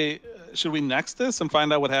we next this and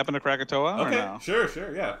find out what happened to Krakatoa? Or Okay, no?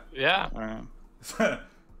 sure, yeah. Yeah. All right.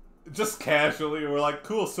 Just casually, we're like,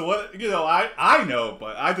 cool. So what? I know,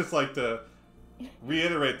 but I just like to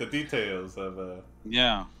reiterate the details of.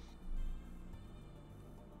 Yeah.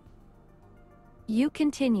 You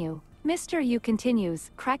continue. Mr. Yu continues,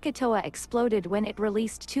 Krakatoa exploded when it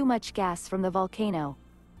released too much gas from the volcano.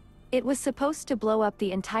 It was supposed to blow up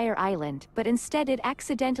the entire island, but instead it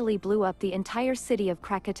accidentally blew up the entire city of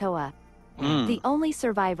Krakatoa. Mm. The only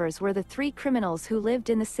survivors were the 3 criminals who lived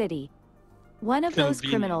in the city. One of those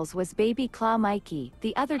Convenient. criminals was Baby Claw Mikey,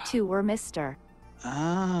 the other 2 were Mr.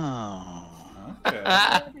 Oh.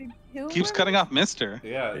 Okay. Keeps cutting off Mister.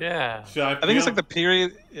 Yeah. Yeah. Should I I think it's feel- like the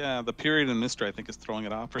period. Yeah, the period in Mister. I think is throwing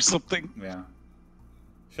it off or something. Yeah.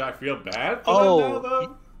 Should I feel bad for Oh, them now,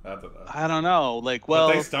 though? I don't know. I don't know. Like, But well,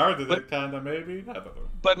 they started but- it, kind of, maybe? I don't know.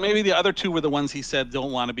 but maybe the other 2 were the ones he said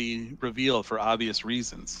don't want to be revealed for obvious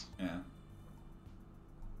reasons. Yeah.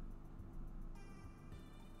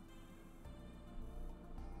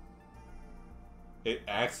 It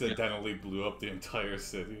accidentally blew up the entire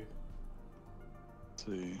city. Let's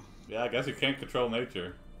see. Yeah, I guess you can't control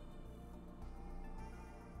nature.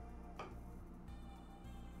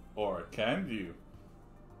 Or can you?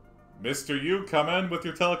 Mr. You, come in with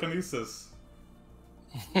your telekinesis.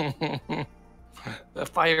 The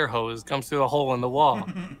fire hose comes through a hole in the wall.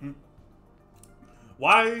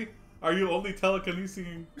 Why are you only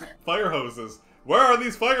telekinesing fire hoses? Where are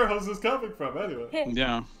these fire hoses coming from, anyway?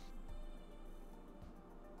 Yeah.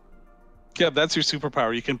 Yeah, that's your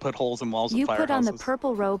superpower. You can put holes in walls You with fire put on the hoses.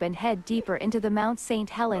 purple robe and head deeper into the Mount St.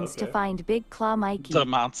 Helens to Okay. find Big Claw Mikey. The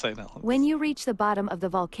Mount St. Helens. When you reach the bottom of the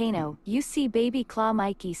volcano, you see Baby Claw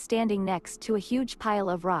Mikey standing next to a huge pile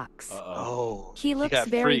of rocks. Uh-oh. Oh, He looks got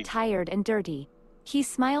very free. tired and dirty. He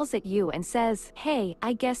smiles at you and says, "Hey,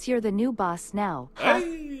 I guess you're the new boss now, huh?"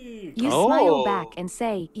 Hey! You Oh. smile back and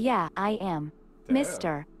say, "Yeah, I am, Damn.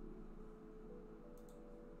 Mister."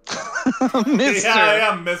 Mister. Yeah, I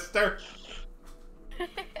am, mister.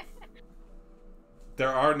 There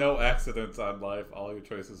are no accidents on life. All your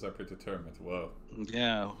choices are predetermined. Whoa.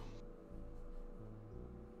 Yeah.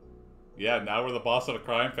 Yeah, now we're the boss of a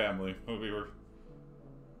crime family. We were...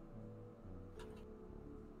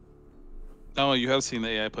 Oh, you have seen the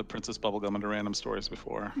AI put Princess Bubblegum into random stories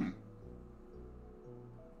before.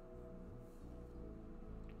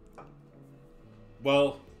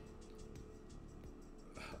 Well,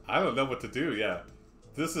 I don't know what to do, yeah.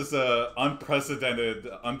 This is a unprecedented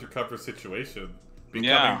undercover situation. Becoming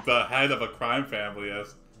Yeah. the head of a crime family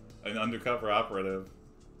as an undercover operative.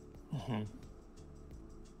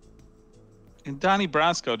 And Donnie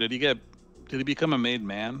Brasco, did he become a made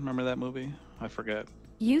man? Remember that movie? I forget.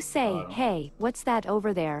 You say, Oh. "Hey, what's that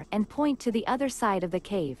over there?" and point to the other side of the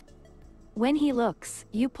cave. When he looks,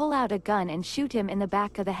 you pull out a gun and shoot him in the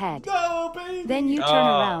back of the head. No, baby! Then you turn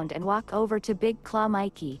Oh. around and walk over to Big Claw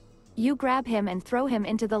Mikey. You grab him and throw him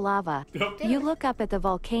into the lava. Okay. You look up at the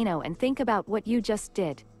volcano and think about what you just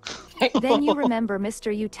did. Then you remember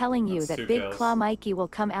Mr. Yu telling you That's that too Big close. Claw Mikey will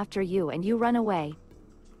come after you and you run away.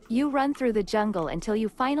 You run through the jungle until you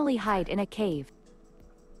finally hide in a cave.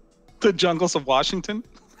 The Jungles of Washington?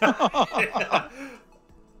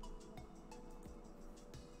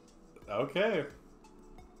 Okay.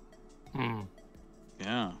 Hmm.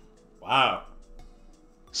 Yeah. Wow.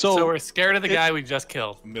 So we're scared of the guy we just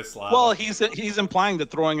killed. Miss Lava. Well, he's implying that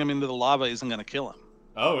throwing him into the lava isn't going to kill him.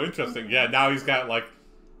 Oh, interesting. Yeah, now he's got like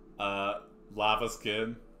lava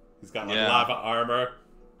skin. He's got like lava armor.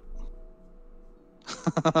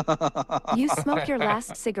 You smoke your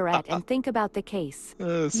last cigarette and think about the case. So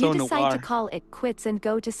You decide noir. to call it quits and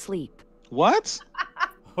go to sleep. What?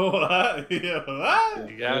 What? Yeah, what?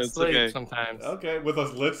 You gotta It's sleep okay. sometimes. Okay, with a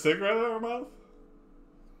lit cigarette in our mouth?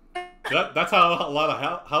 That's how a lot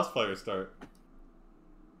of house players start.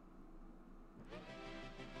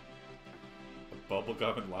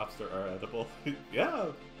 Bubblegum and lobster are edible. Yeah.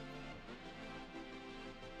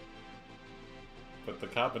 But the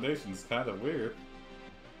combination's kind of weird.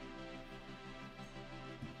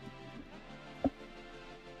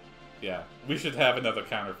 Yeah, we should have another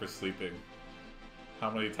counter for sleeping. How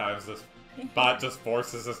many times this bot just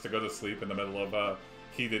forces us to go to sleep in the middle of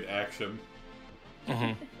heated action?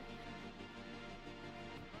 Mm-hmm.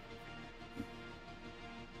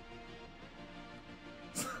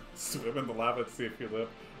 Swim in the lava and see if you live.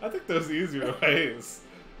 I think there's easier ways.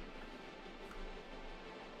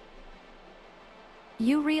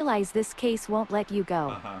 You realize this case won't let you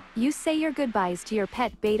go. You say your goodbyes to your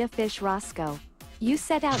pet beta fish Roscoe. You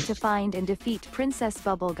set out to find and defeat Princess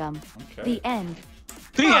Bubblegum. Okay. The end.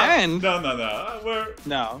 The end? No.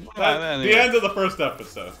 No. The end of the first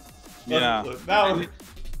episode. Yeah. Now.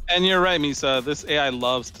 And you're right, Misa. This AI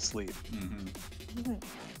loves to sleep. Mm-hmm.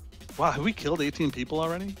 Wow, have we killed 18 people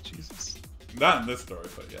already? Jesus. Not in this story,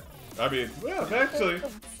 but yeah. I mean, well, actually.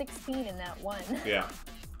 16 in that one. Yeah.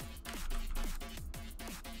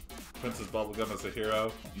 Princess Bubblegum is a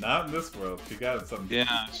hero. Not in this world. She got some.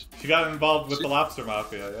 Yeah. She got involved with the lobster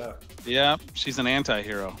mafia. Yeah. Yeah, she's an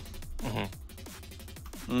anti-hero.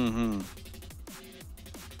 Mm-hmm.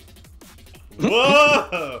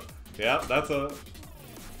 Whoa! Yeah, that's a.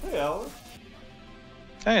 Hey, Ellen.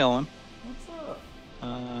 Hey, Ellen. What's up?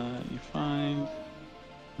 You find.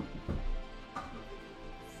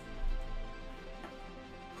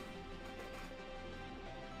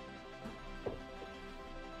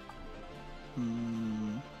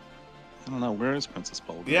 I don't know. Where is Princess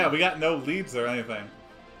Bubblegum? Yeah, we got no leads or anything.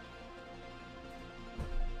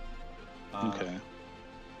 Okay.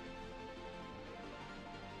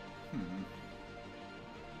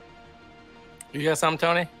 You got something,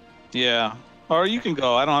 Tony? Yeah. Or you can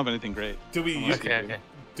go. I don't have anything great. Do we use Okay.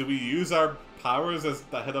 Do we use our powers as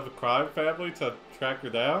the head of a crime family to track her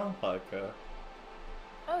down? Like,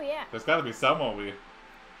 Oh yeah. there's got to be someone we.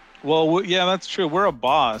 Well, yeah, that's true. We're a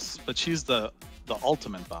boss, but she's the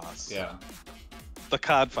ultimate boss. Yeah. The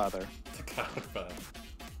Codfather.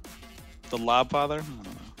 The Lobfather?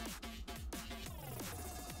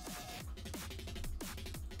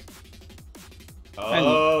 I don't know.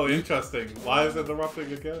 Oh, interesting. Why is it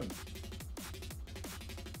erupting again?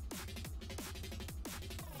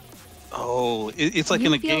 Oh, it's like you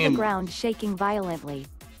in a feel game. the ground shaking violently.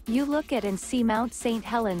 You look at and see Mount St.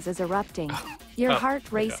 Helens is erupting. Your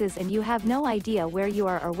heart races and you have no idea where you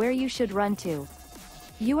are or where you should run to.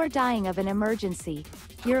 You are dying of an emergency.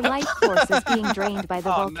 Your life force is being drained by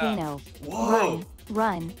the volcano. No. Whoa!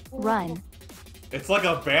 Run. It's like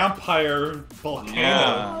a vampire volcano.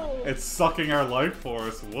 Yeah. It's sucking our life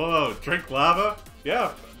force. Whoa! Drink lava?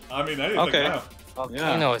 Yeah. I mean, anything. Okay. Yeah.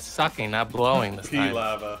 Volcano is sucking, not blowing this Pea time.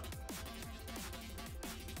 lava.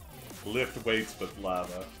 Lift weights with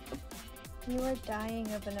lava. You are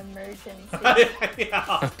dying of an emergency.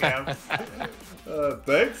 Yeah, okay.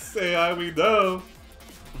 Thanks, AI, we know.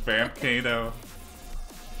 Vampcano.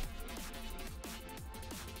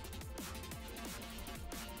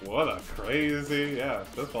 What a crazy, yeah,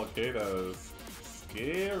 this volcano is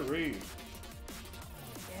scary.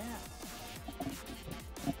 Yeah.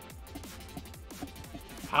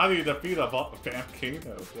 How do you defeat a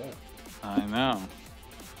vampcano? Yeah. I know.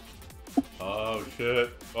 Oh shit.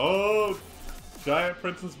 Oh, giant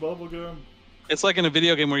Princess Bubblegum. It's like in a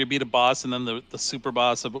video game where you beat a boss and then the super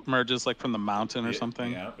boss emerges like from the mountain or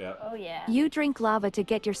something. Yeah. Oh yeah. You drink lava to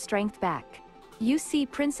get your strength back. You see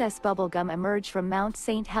Princess Bubblegum emerge from Mount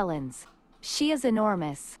St. Helens. She is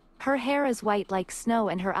enormous. Her hair is white like snow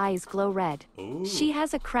and her eyes glow red. Ooh. She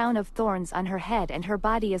has a crown of thorns on her head and her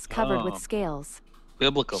body is covered with scales.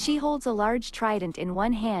 Biblical. She holds a large trident in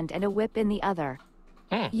one hand and a whip in the other.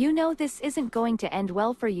 You know this isn't going to end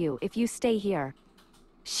well for you if you stay here.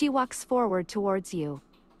 She walks forward towards you.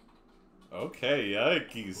 Okay,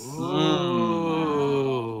 yikes.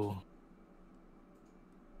 Ooh.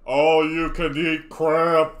 All you can eat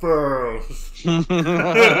crab first.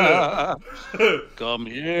 Come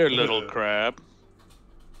here, little crab.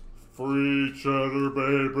 Free Cheddar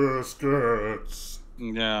Bay biscuits.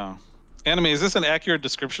 Yeah. Anime, is this an accurate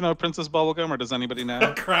description of Princess Bubblegum, or does anybody A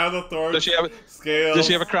know? crown of thorns. Does she have scales? Does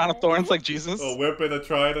she have a crown of thorns like Jesus? A whip and a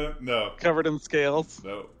trident? No. Covered in scales?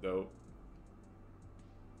 No, no.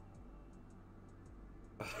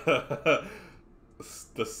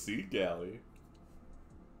 The sea galley.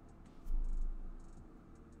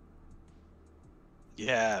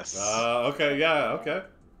 Yes. Okay, yeah, okay.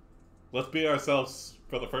 Let's be ourselves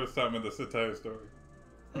for the first time in this entire story.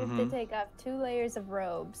 We have to take off 2 layers of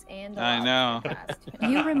robes and a I know. lobster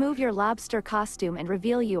costume. You remove your lobster costume and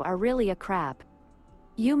reveal you are really a crab.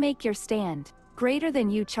 You make your stand. Greater than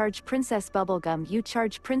you charge Princess Bubblegum. You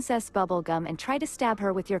charge Princess Bubblegum and try to stab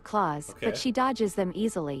her with your claws, Okay. but she dodges them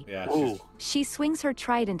easily. Yeah, Ooh. She swings her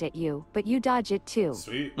trident at you, but you dodge it too.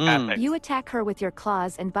 sweet. Epic. You attack her with your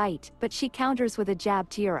claws and bite, but she counters with a jab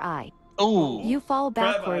to your eye. Oh. You fall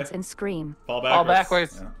Crab backwards eye. and scream. Fall backwards.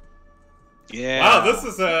 backwards. Yeah. Yeah. Wow, this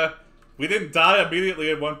is we didn't die immediately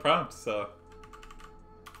in one prompt, so.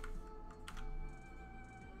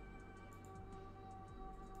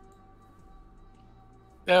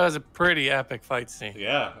 That was a pretty epic fight scene.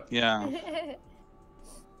 Yeah. Yeah.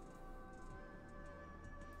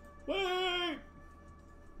 Wait!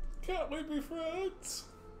 Can't we be friends?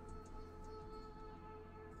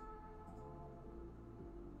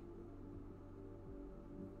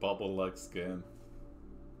 Bubble-like skin.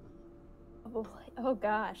 Oh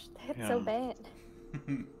gosh, that's so Yeah.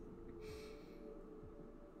 bad.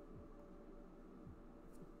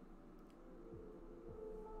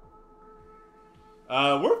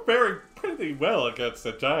 We're faring pretty well against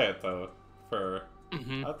the giant, though.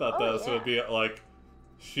 Mhm. I thought Oh, this yeah. would be like,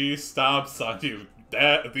 she stomps on you.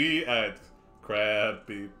 That the end. Crab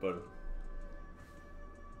people.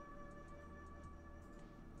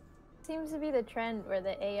 Seems to be the trend where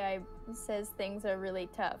the AI says things are really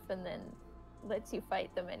tough and then lets you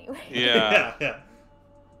fight them anyway. Yeah. yeah.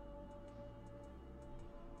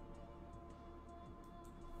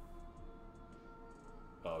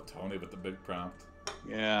 Oh, Tony with the big prompt.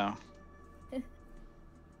 Yeah.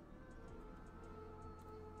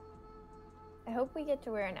 I hope we get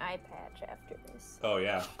to wear an eye patch after this. Oh,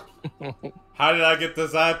 yeah. How did I get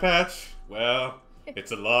this eye patch? Well,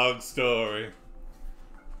 it's a long story.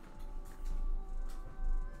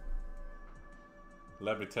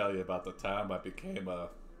 Let me tell you about the time I became a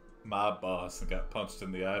mob boss and got punched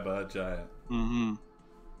in the eye by a giant. Mm-hmm.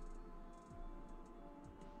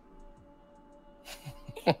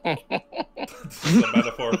 This is a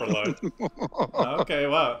metaphor for life. Okay,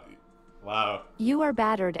 wow. Wow. You are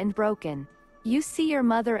battered and broken. You see your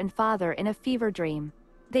mother and father in a fever dream.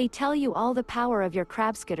 They tell you all the power of your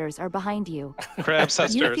crabskitters are behind you. Crab You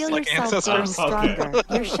sisters, feel like yourself growing ancestors. Okay. stronger.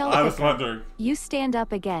 Your shell I was thicker. wondering. You stand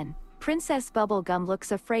up again. Princess Bubblegum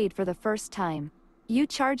looks afraid for the first time. You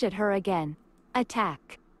charge at her again.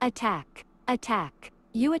 Attack. Attack. Attack.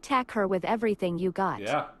 You attack her with everything you got.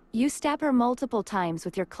 Yeah. You stab her multiple times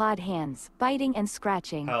with your clawed hands, biting and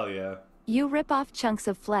scratching. Hell yeah. You rip off chunks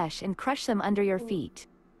of flesh and crush them under your feet.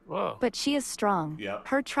 Whoa. But she is strong. Yep.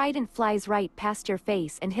 Her trident flies right past your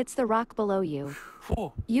face and hits the rock below you.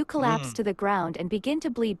 Whoa. You collapse to the ground and begin to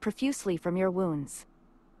bleed profusely from your wounds.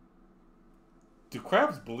 Do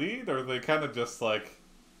crabs bleed, or are they kind of just like...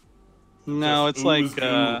 No, Just it's like ooze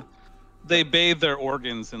goo. they bathe their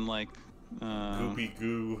organs in like. goopy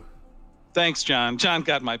goo? Thanks, John. John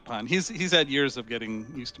got my pun. He's had years of getting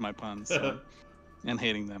used to my puns so, and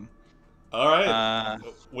hating them. Alright.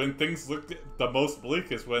 When things look the most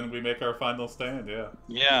bleak is when we make our final stand, yeah.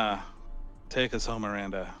 Yeah. Take us home,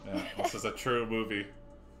 Miranda. Yeah, this is a true movie.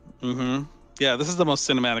 Mm-hmm. Yeah, this is the most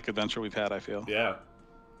cinematic adventure we've had, I feel. Yeah.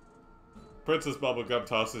 Princess Bubblegum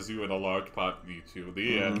tosses you in a large pot and eats you.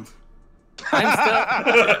 The end.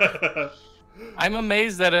 I'm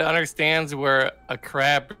amazed that it understands we're a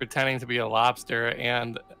crab pretending to be a lobster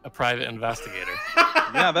and a private investigator.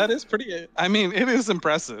 Yeah, that is pretty. I mean, it is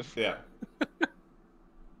impressive. Yeah.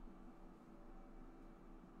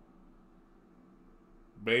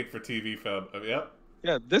 Made for TV film. Yep.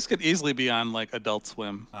 Yeah, this could easily be on like Adult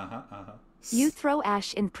Swim. You throw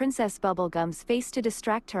ash in Princess Bubblegum's face to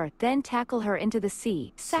distract her, then tackle her into the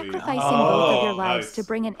sea, sacrificing both of your lives nice. to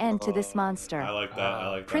bring an end to this monster. I like that. I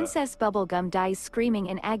like that. Princess Bubblegum dies screaming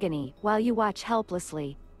in agony, while you watch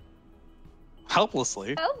helplessly.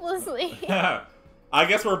 Helplessly. Helplessly. I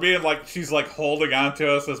guess we're being like, she's like holding on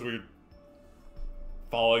to us as we're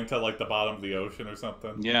falling to like the bottom of the ocean or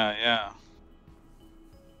something. Yeah, yeah.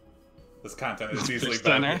 This content is easily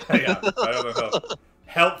Center. better. Yeah, I don't know.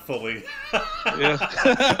 Helpfully. Yeah.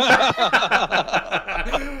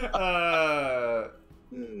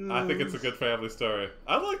 I think it's a good family story.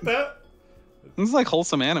 I like that. This is like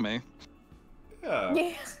wholesome anime. Yeah.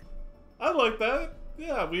 Yeah. I like that.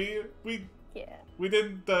 Yeah, we Yeah. we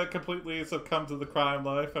didn't completely succumb to the crime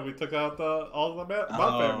life, and we took out all of the mob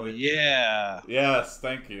Oh, family. yeah. Yes,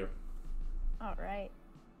 thank you. All right.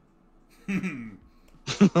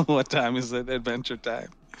 What time is it? Adventure time.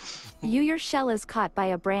 Your shell is caught by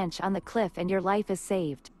a branch on the cliff and your life is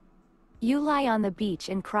saved. You lie on the beach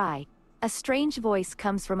and cry. A strange voice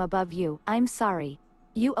comes from above you. I'm sorry.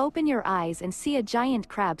 You open your eyes and see a giant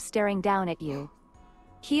crab staring down at you.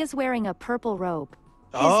 He is wearing a purple robe.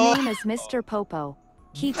 His name is Mr. Popo.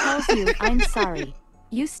 He tells you, I'm sorry.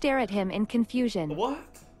 You stare at him in confusion. What?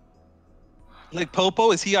 Like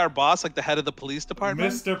Popo, is he our boss, like the head of the police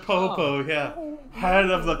department? Mr. Popo, yeah. Head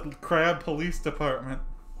of the Crab Police Department.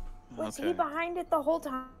 Was Okay. he behind it the whole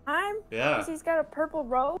time? Yeah. Because he's got a purple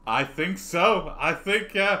robe? I think so. I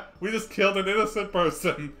think, yeah, we just killed an innocent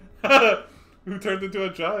person who turned into a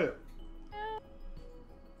giant.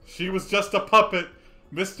 She was just a puppet.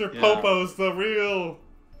 Mr. Yeah. Popo's the real.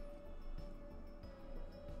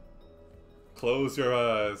 Close your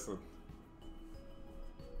eyes.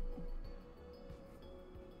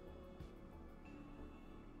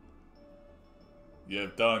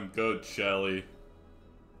 You've done good, Shelly.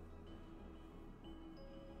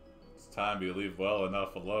 It's time you leave well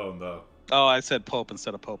enough alone, though. Oh, I said Pope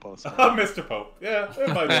instead of Popo. Oh, Sorry. Mr. Pope. Yeah, it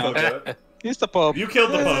might be good. He's the Pope. You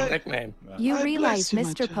killed the Pope. Nickname. You I realize bless you, my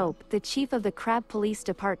Mr. child. Pope, the chief of the Crab Police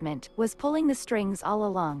Department, was pulling the strings all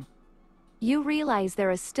along. You realize there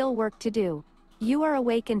is still work to do. You are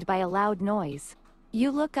awakened by a loud noise. You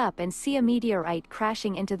look up and see a meteorite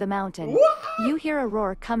crashing into the mountain. You hear a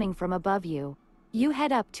roar coming from above you. You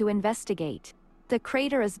head up to investigate. The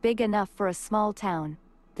crater is big enough for a small town.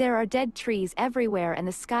 There are dead trees everywhere and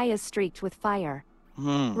the sky is streaked with fire.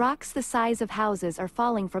 Rocks the size of houses are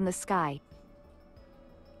falling from the sky.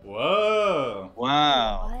 Whoa.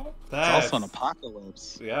 Wow. What? It's That's, also an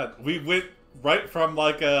apocalypse. yeah, we went right from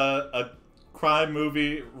like a crime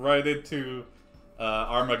movie right into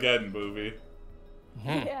Armageddon movie.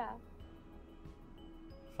 Yeah.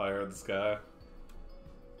 Fire in the sky.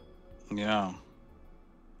 Yeah.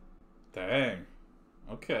 Dang.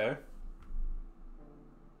 Okay.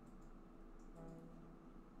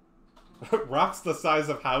 Rocks the size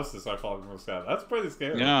of houses are falling from the sky. That's pretty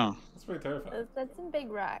scary. Yeah. That's pretty terrifying. That's some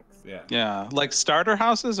big rocks. Yeah. Yeah. Like starter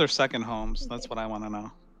houses or second homes? That's what I want to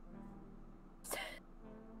know.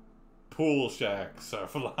 Pool shacks are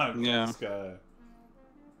flying from Yeah. the sky.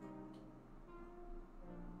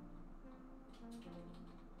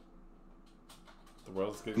 The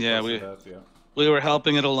world's getting Yeah, closer to that, yeah. We were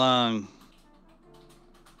helping it along.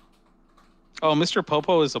 Oh, Mr.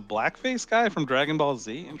 Popo is a blackface guy from Dragon Ball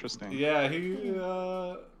Z? Interesting. Yeah, he,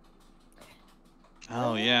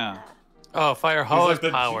 Oh, yeah. Oh, fire he's hose like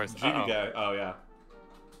the powers. genie Uh-oh. guy. Oh, yeah.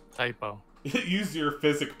 Typo. Use your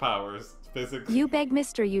physic powers. Physics. You beg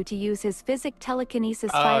Mr. U to use his physic telekinesis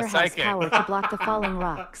Oh, firehouse psychic. power to block the falling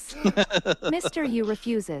rocks. Mr. U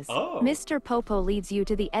refuses. Oh. Mr. Popo leads you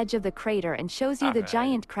to the edge of the crater and shows you the Alright.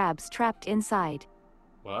 giant crabs trapped inside.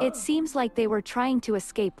 What? It seems like they were trying to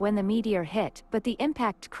escape when the meteor hit, but the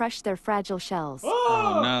impact crushed their fragile shells.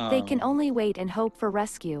 Oh, no. They can only wait and hope for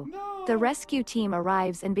rescue. No. The rescue team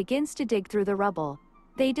arrives and begins to dig through the rubble.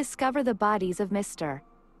 They discover the bodies of Mr.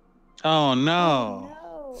 Oh, no. No.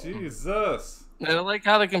 Jesus. I like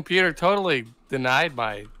how the computer totally denied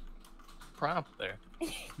my prompt there.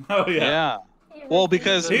 Oh, Yeah. yeah. Well,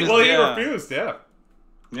 because... He yeah. refused, yeah.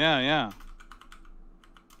 Yeah, yeah.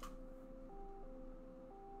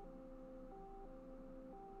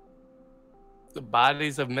 The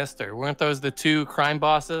bodies of Mister. Weren't those the two crime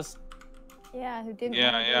bosses? Yeah, who didn't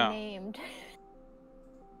Yeah, want to yeah. be named.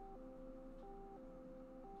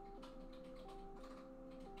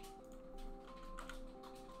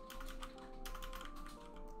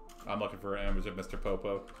 I'm looking for an image of Mr.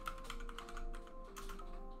 Popo.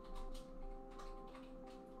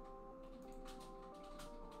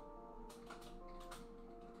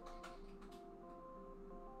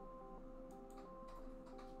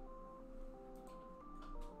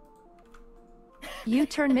 You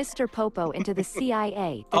turn Mr. Popo into the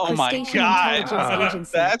CIA, the Oh, my Crustacean God. Intelligence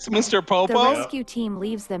Agency. That's Mr. The Popo? rescue team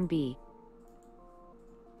leaves them be.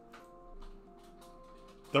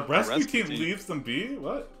 The rescue, rescue team team. leaves them be?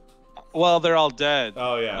 What? Well, they're all dead.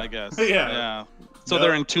 Oh, yeah. I guess. Yeah. So Nope.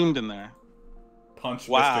 they're entombed in there. Punch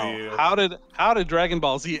Wow. Mr. U. How did Dragon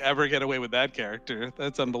Ball Z ever get away with that character?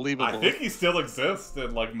 That's unbelievable. I think he still exists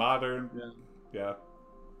in, like, modern... Yeah.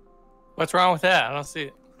 What's wrong with that? I don't see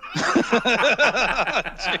it.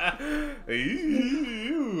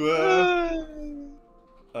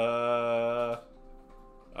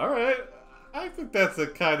 Alright. I think that's a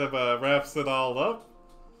kind of wraps it all up.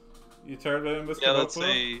 You turned in, Mr. Yeah, let's Popo?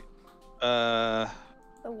 say.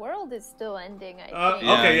 The world is still ending, I think.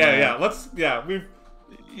 Okay, Yeah. yeah.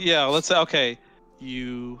 Let's say okay.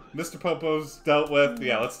 You. Mr. Popo's dealt with.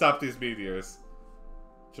 Yeah, let's stop these meteors.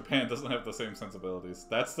 Japan doesn't have the same sensibilities.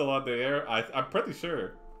 That's still on the air. I'm pretty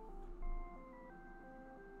sure.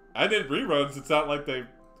 I did reruns. It's not like they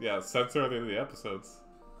censor any of the episodes.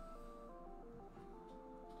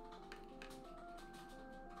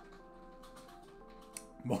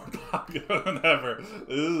 More popular than ever.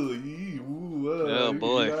 Oh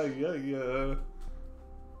boy. Yeah.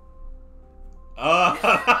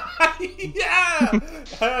 Yeah!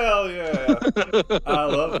 Hell yeah! I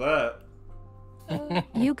love that.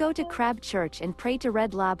 You go to Crab Church and pray to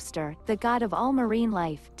Red Lobster, the god of all marine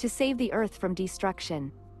life, to save the earth from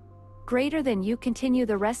destruction. Greater than you continue.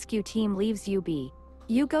 The rescue team leaves you be.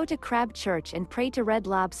 You go to Crab Church and pray to Red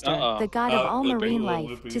Lobster, the god of all marine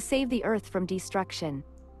life, to save the earth from destruction.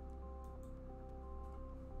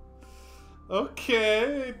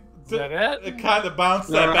 Okay. Is that it? It kind of bounced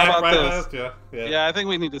No, that how back about right this? left, yeah. Yeah, I think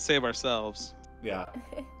we need to save ourselves. Yeah.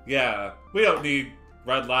 Yeah. We don't need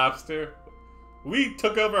Red Lobster. We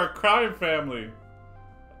took over a crime family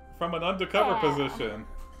from an undercover position.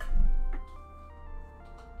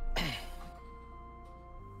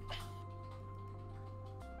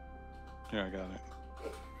 Here, I got it.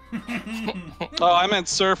 Oh, I meant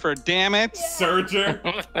surfer. Damn it. Surger.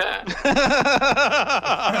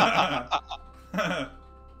 A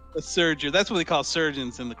surger. That's what they call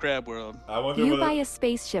surgeons in the crab world. I wonder You what buy a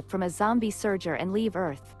spaceship from a zombie surger and leave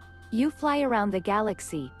Earth. You fly around the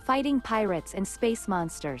galaxy, fighting pirates and space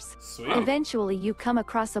monsters. Sweet. Eventually you come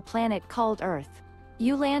across a planet called Earth.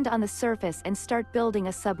 You land on the surface and start building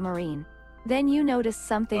a submarine. Then you notice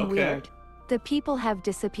something weird. The people have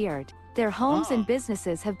disappeared. Their homes and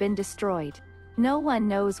businesses have been destroyed. No one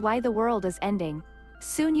knows why the world is ending.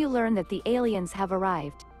 Soon you learn that the aliens have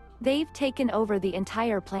arrived. They've taken over the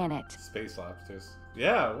entire planet. Space lobsters.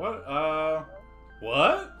 Yeah,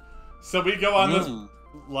 what? So we go on this,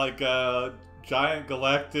 giant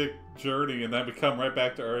galactic journey and then we come right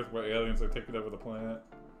back to Earth where aliens are taking over the planet.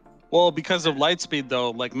 Well, because of light speed,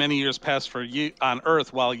 though, like many years pass for you on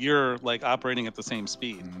Earth while you're like operating at the same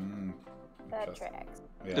speed. That tracks.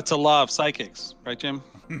 Yeah. It's a law of psychics, right, Jim?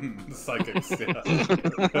 The psychics, yeah.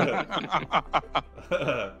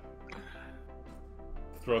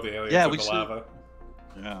 Throw the aliens in the lava.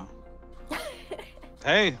 Yeah.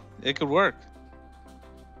 Hey, it could work.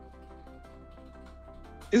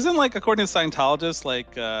 Isn't according to Scientologists,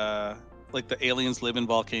 like the aliens live in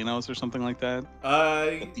volcanoes or something like that?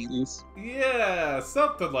 The demons? Yeah,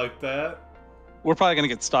 something like that. We're probably gonna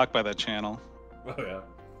get stalked by that channel. Oh yeah.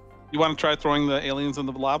 You want to try throwing the aliens in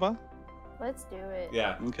the lava? Let's do it.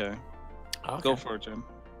 Yeah. Okay. Go for it, Jim.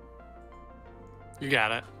 You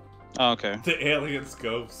got it. Oh, okay. The aliens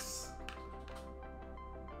ghosts.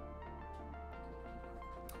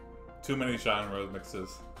 Too many genre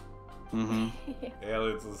mixes. Mm-hmm.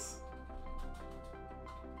 Aliens is...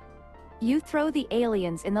 You throw the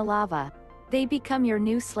aliens in the lava. They become your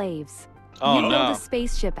new slaves. Oh, you build no. a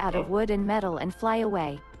spaceship out of wood and metal and fly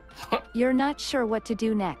away. You're not sure what to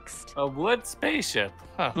do next. A wood spaceship.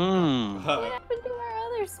 Huh. What happened to our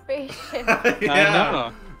other spaceship? Yeah, I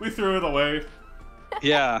know. we threw it away.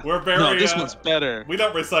 Yeah. We're very. No, this one's better. We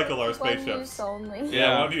don't recycle our One spaceships. use only.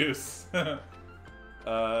 Yeah, one use. Yeah.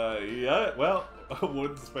 Well, a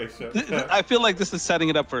wooden spaceship. I feel like this is setting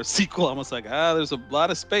it up for a sequel. Almost like, there's a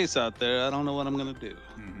lot of space out there. I don't know what I'm gonna do.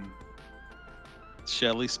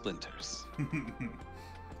 Shelly Splinters.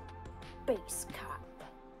 Space cop.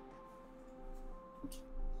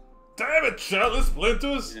 Damn it, Shelly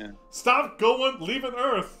Splinters! Yeah. Stop leaving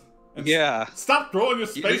Earth. And Yeah. Stop throwing your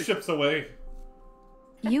spaceships away.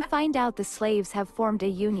 You find out the slaves have formed a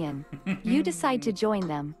union. You decide to join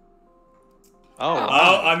them.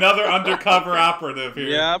 Oh, another undercover operative here.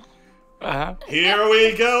 Yep. Here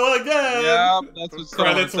we go again. Yep. That's what's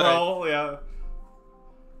Credits roll. Yeah.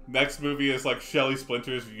 Next movie is Shelly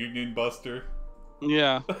Splinters Union Buster.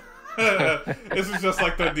 Yeah. This is just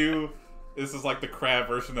the new. This is the crab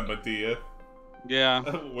version of Medea. Yeah.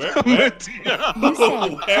 Where? You say, here we go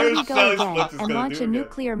Shelly again, Splinters and gonna launch do a again?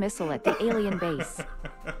 nuclear missile at the alien base.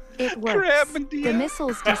 It Crab works. Medea. The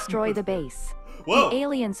missiles destroy the base. Whoa. The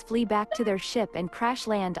aliens flee back to their ship and crash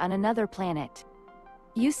land on another planet.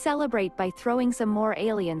 You celebrate by throwing some more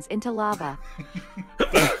aliens into lava.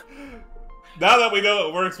 Now that we know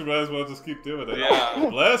it works, we might as well just keep doing it. Yeah.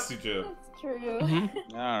 Bless you, Jim. That's true.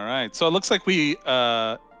 All right. So it looks like we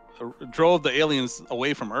drove the aliens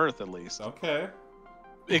away from Earth, at least. Okay.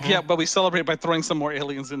 Yeah, but we celebrate by throwing some more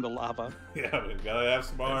aliens into lava. Yeah, we gotta have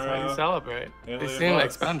some more. That's how you celebrate. They alien seem bugs.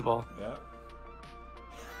 expendable.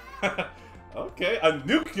 Yeah. Okay, a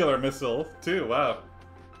nuclear missile too. Wow.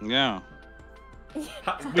 Yeah.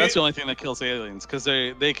 That's the only thing that kills aliens, because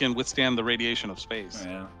they can withstand the radiation of space.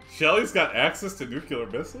 Yeah. Shelly's got access to nuclear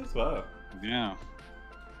missiles? Wow. Yeah.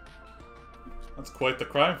 That's quite the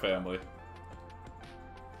crime family.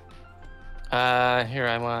 Here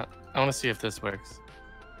I want to see if this works.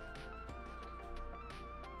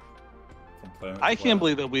 From Planet I to can't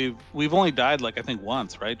Planet. believe that we've only died like I think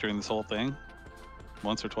once, right, during this whole thing.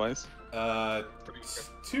 Once or twice.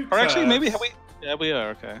 Two Or actually, maybe times. have we? Yeah, we are.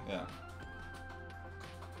 Okay. Yeah.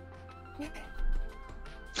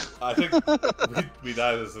 I think we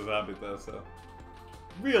died as a zombie though, so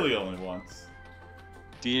really only once.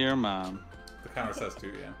 Dear mom. The counter says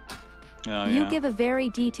two, yeah. Oh, You yeah. give a very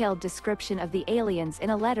detailed description of the aliens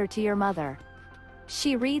in a letter to your mother.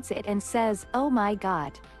 She reads it and says, "Oh my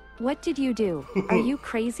god. What did you do? Are you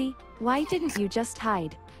crazy? Why didn't you just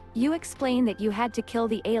hide?" You explain that you had to kill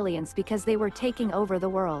the aliens because they were taking over the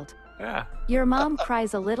world. Yeah. Your mom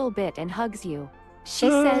cries a little bit and hugs you. She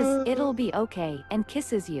says, "It'll be okay," and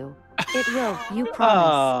kisses you. "It will, you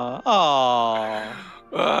promise." Oh.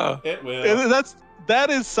 It will.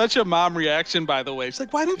 That is such a mom reaction, by the way. She's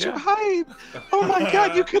like, "Why didn't you Yeah. hide? Oh my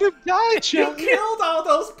god, you could have died, You Shelly." killed all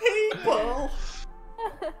those people!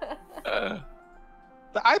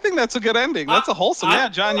 I think that's a good ending. That's a wholesome. Yeah,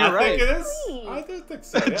 John, you're I right. think it is. I do think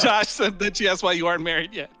so, yeah. Josh said that she asked why you aren't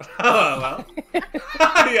married yet. Oh, well.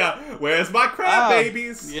 Yeah, where's my crab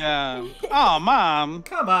babies? Yeah. Oh, mom.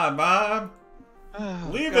 Come on, Mom. Oh,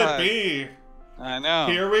 Leave God. it be. I know.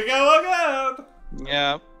 Here we go again.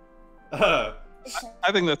 Yeah. Uh,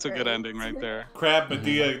 I think that's a good ending right there. Crab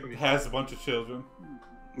Medea has a bunch of children.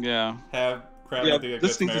 Yeah. Have Crab Yeah. Medea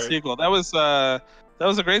This gets needs a married. sequel. That was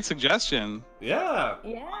a great suggestion. Yeah.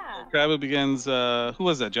 Yeah. Crab Begins. Who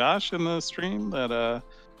was that? Josh in the stream? That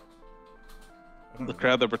the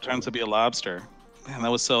crab that pretends to be a lobster. Man,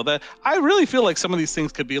 that was so that I really feel like some of these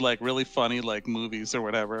things could be like really funny, like movies or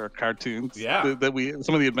whatever, or cartoons. Yeah. That we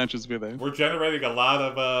some of the adventures we there. We're generating a lot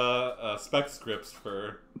of spec scripts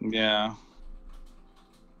for. Yeah.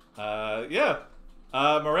 Yeah.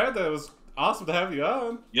 Miranda, it was awesome to have you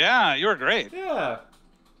on. Yeah, you were great. Yeah.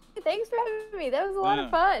 Thanks for having me. That was a lot Yeah.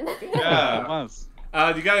 of fun. Yeah, it was.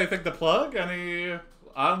 You got anything to plug? Any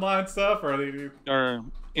online stuff or any? Or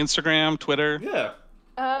Instagram, Twitter. Yeah.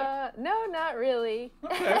 No, not really.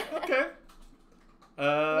 Okay. Okay.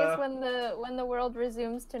 I guess when the world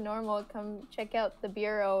resumes to normal, come check out the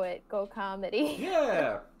bureau at Go Comedy.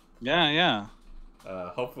 Yeah. Yeah.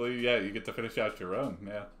 Hopefully, yeah, you get to finish out your own.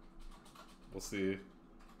 Yeah. We'll see.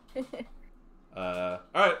 All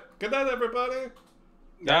right. Good night, everybody.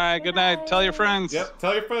 All right. Good night. Tell your friends. Yep.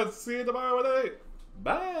 Tell your friends. See you tomorrow at 8.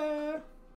 Bye.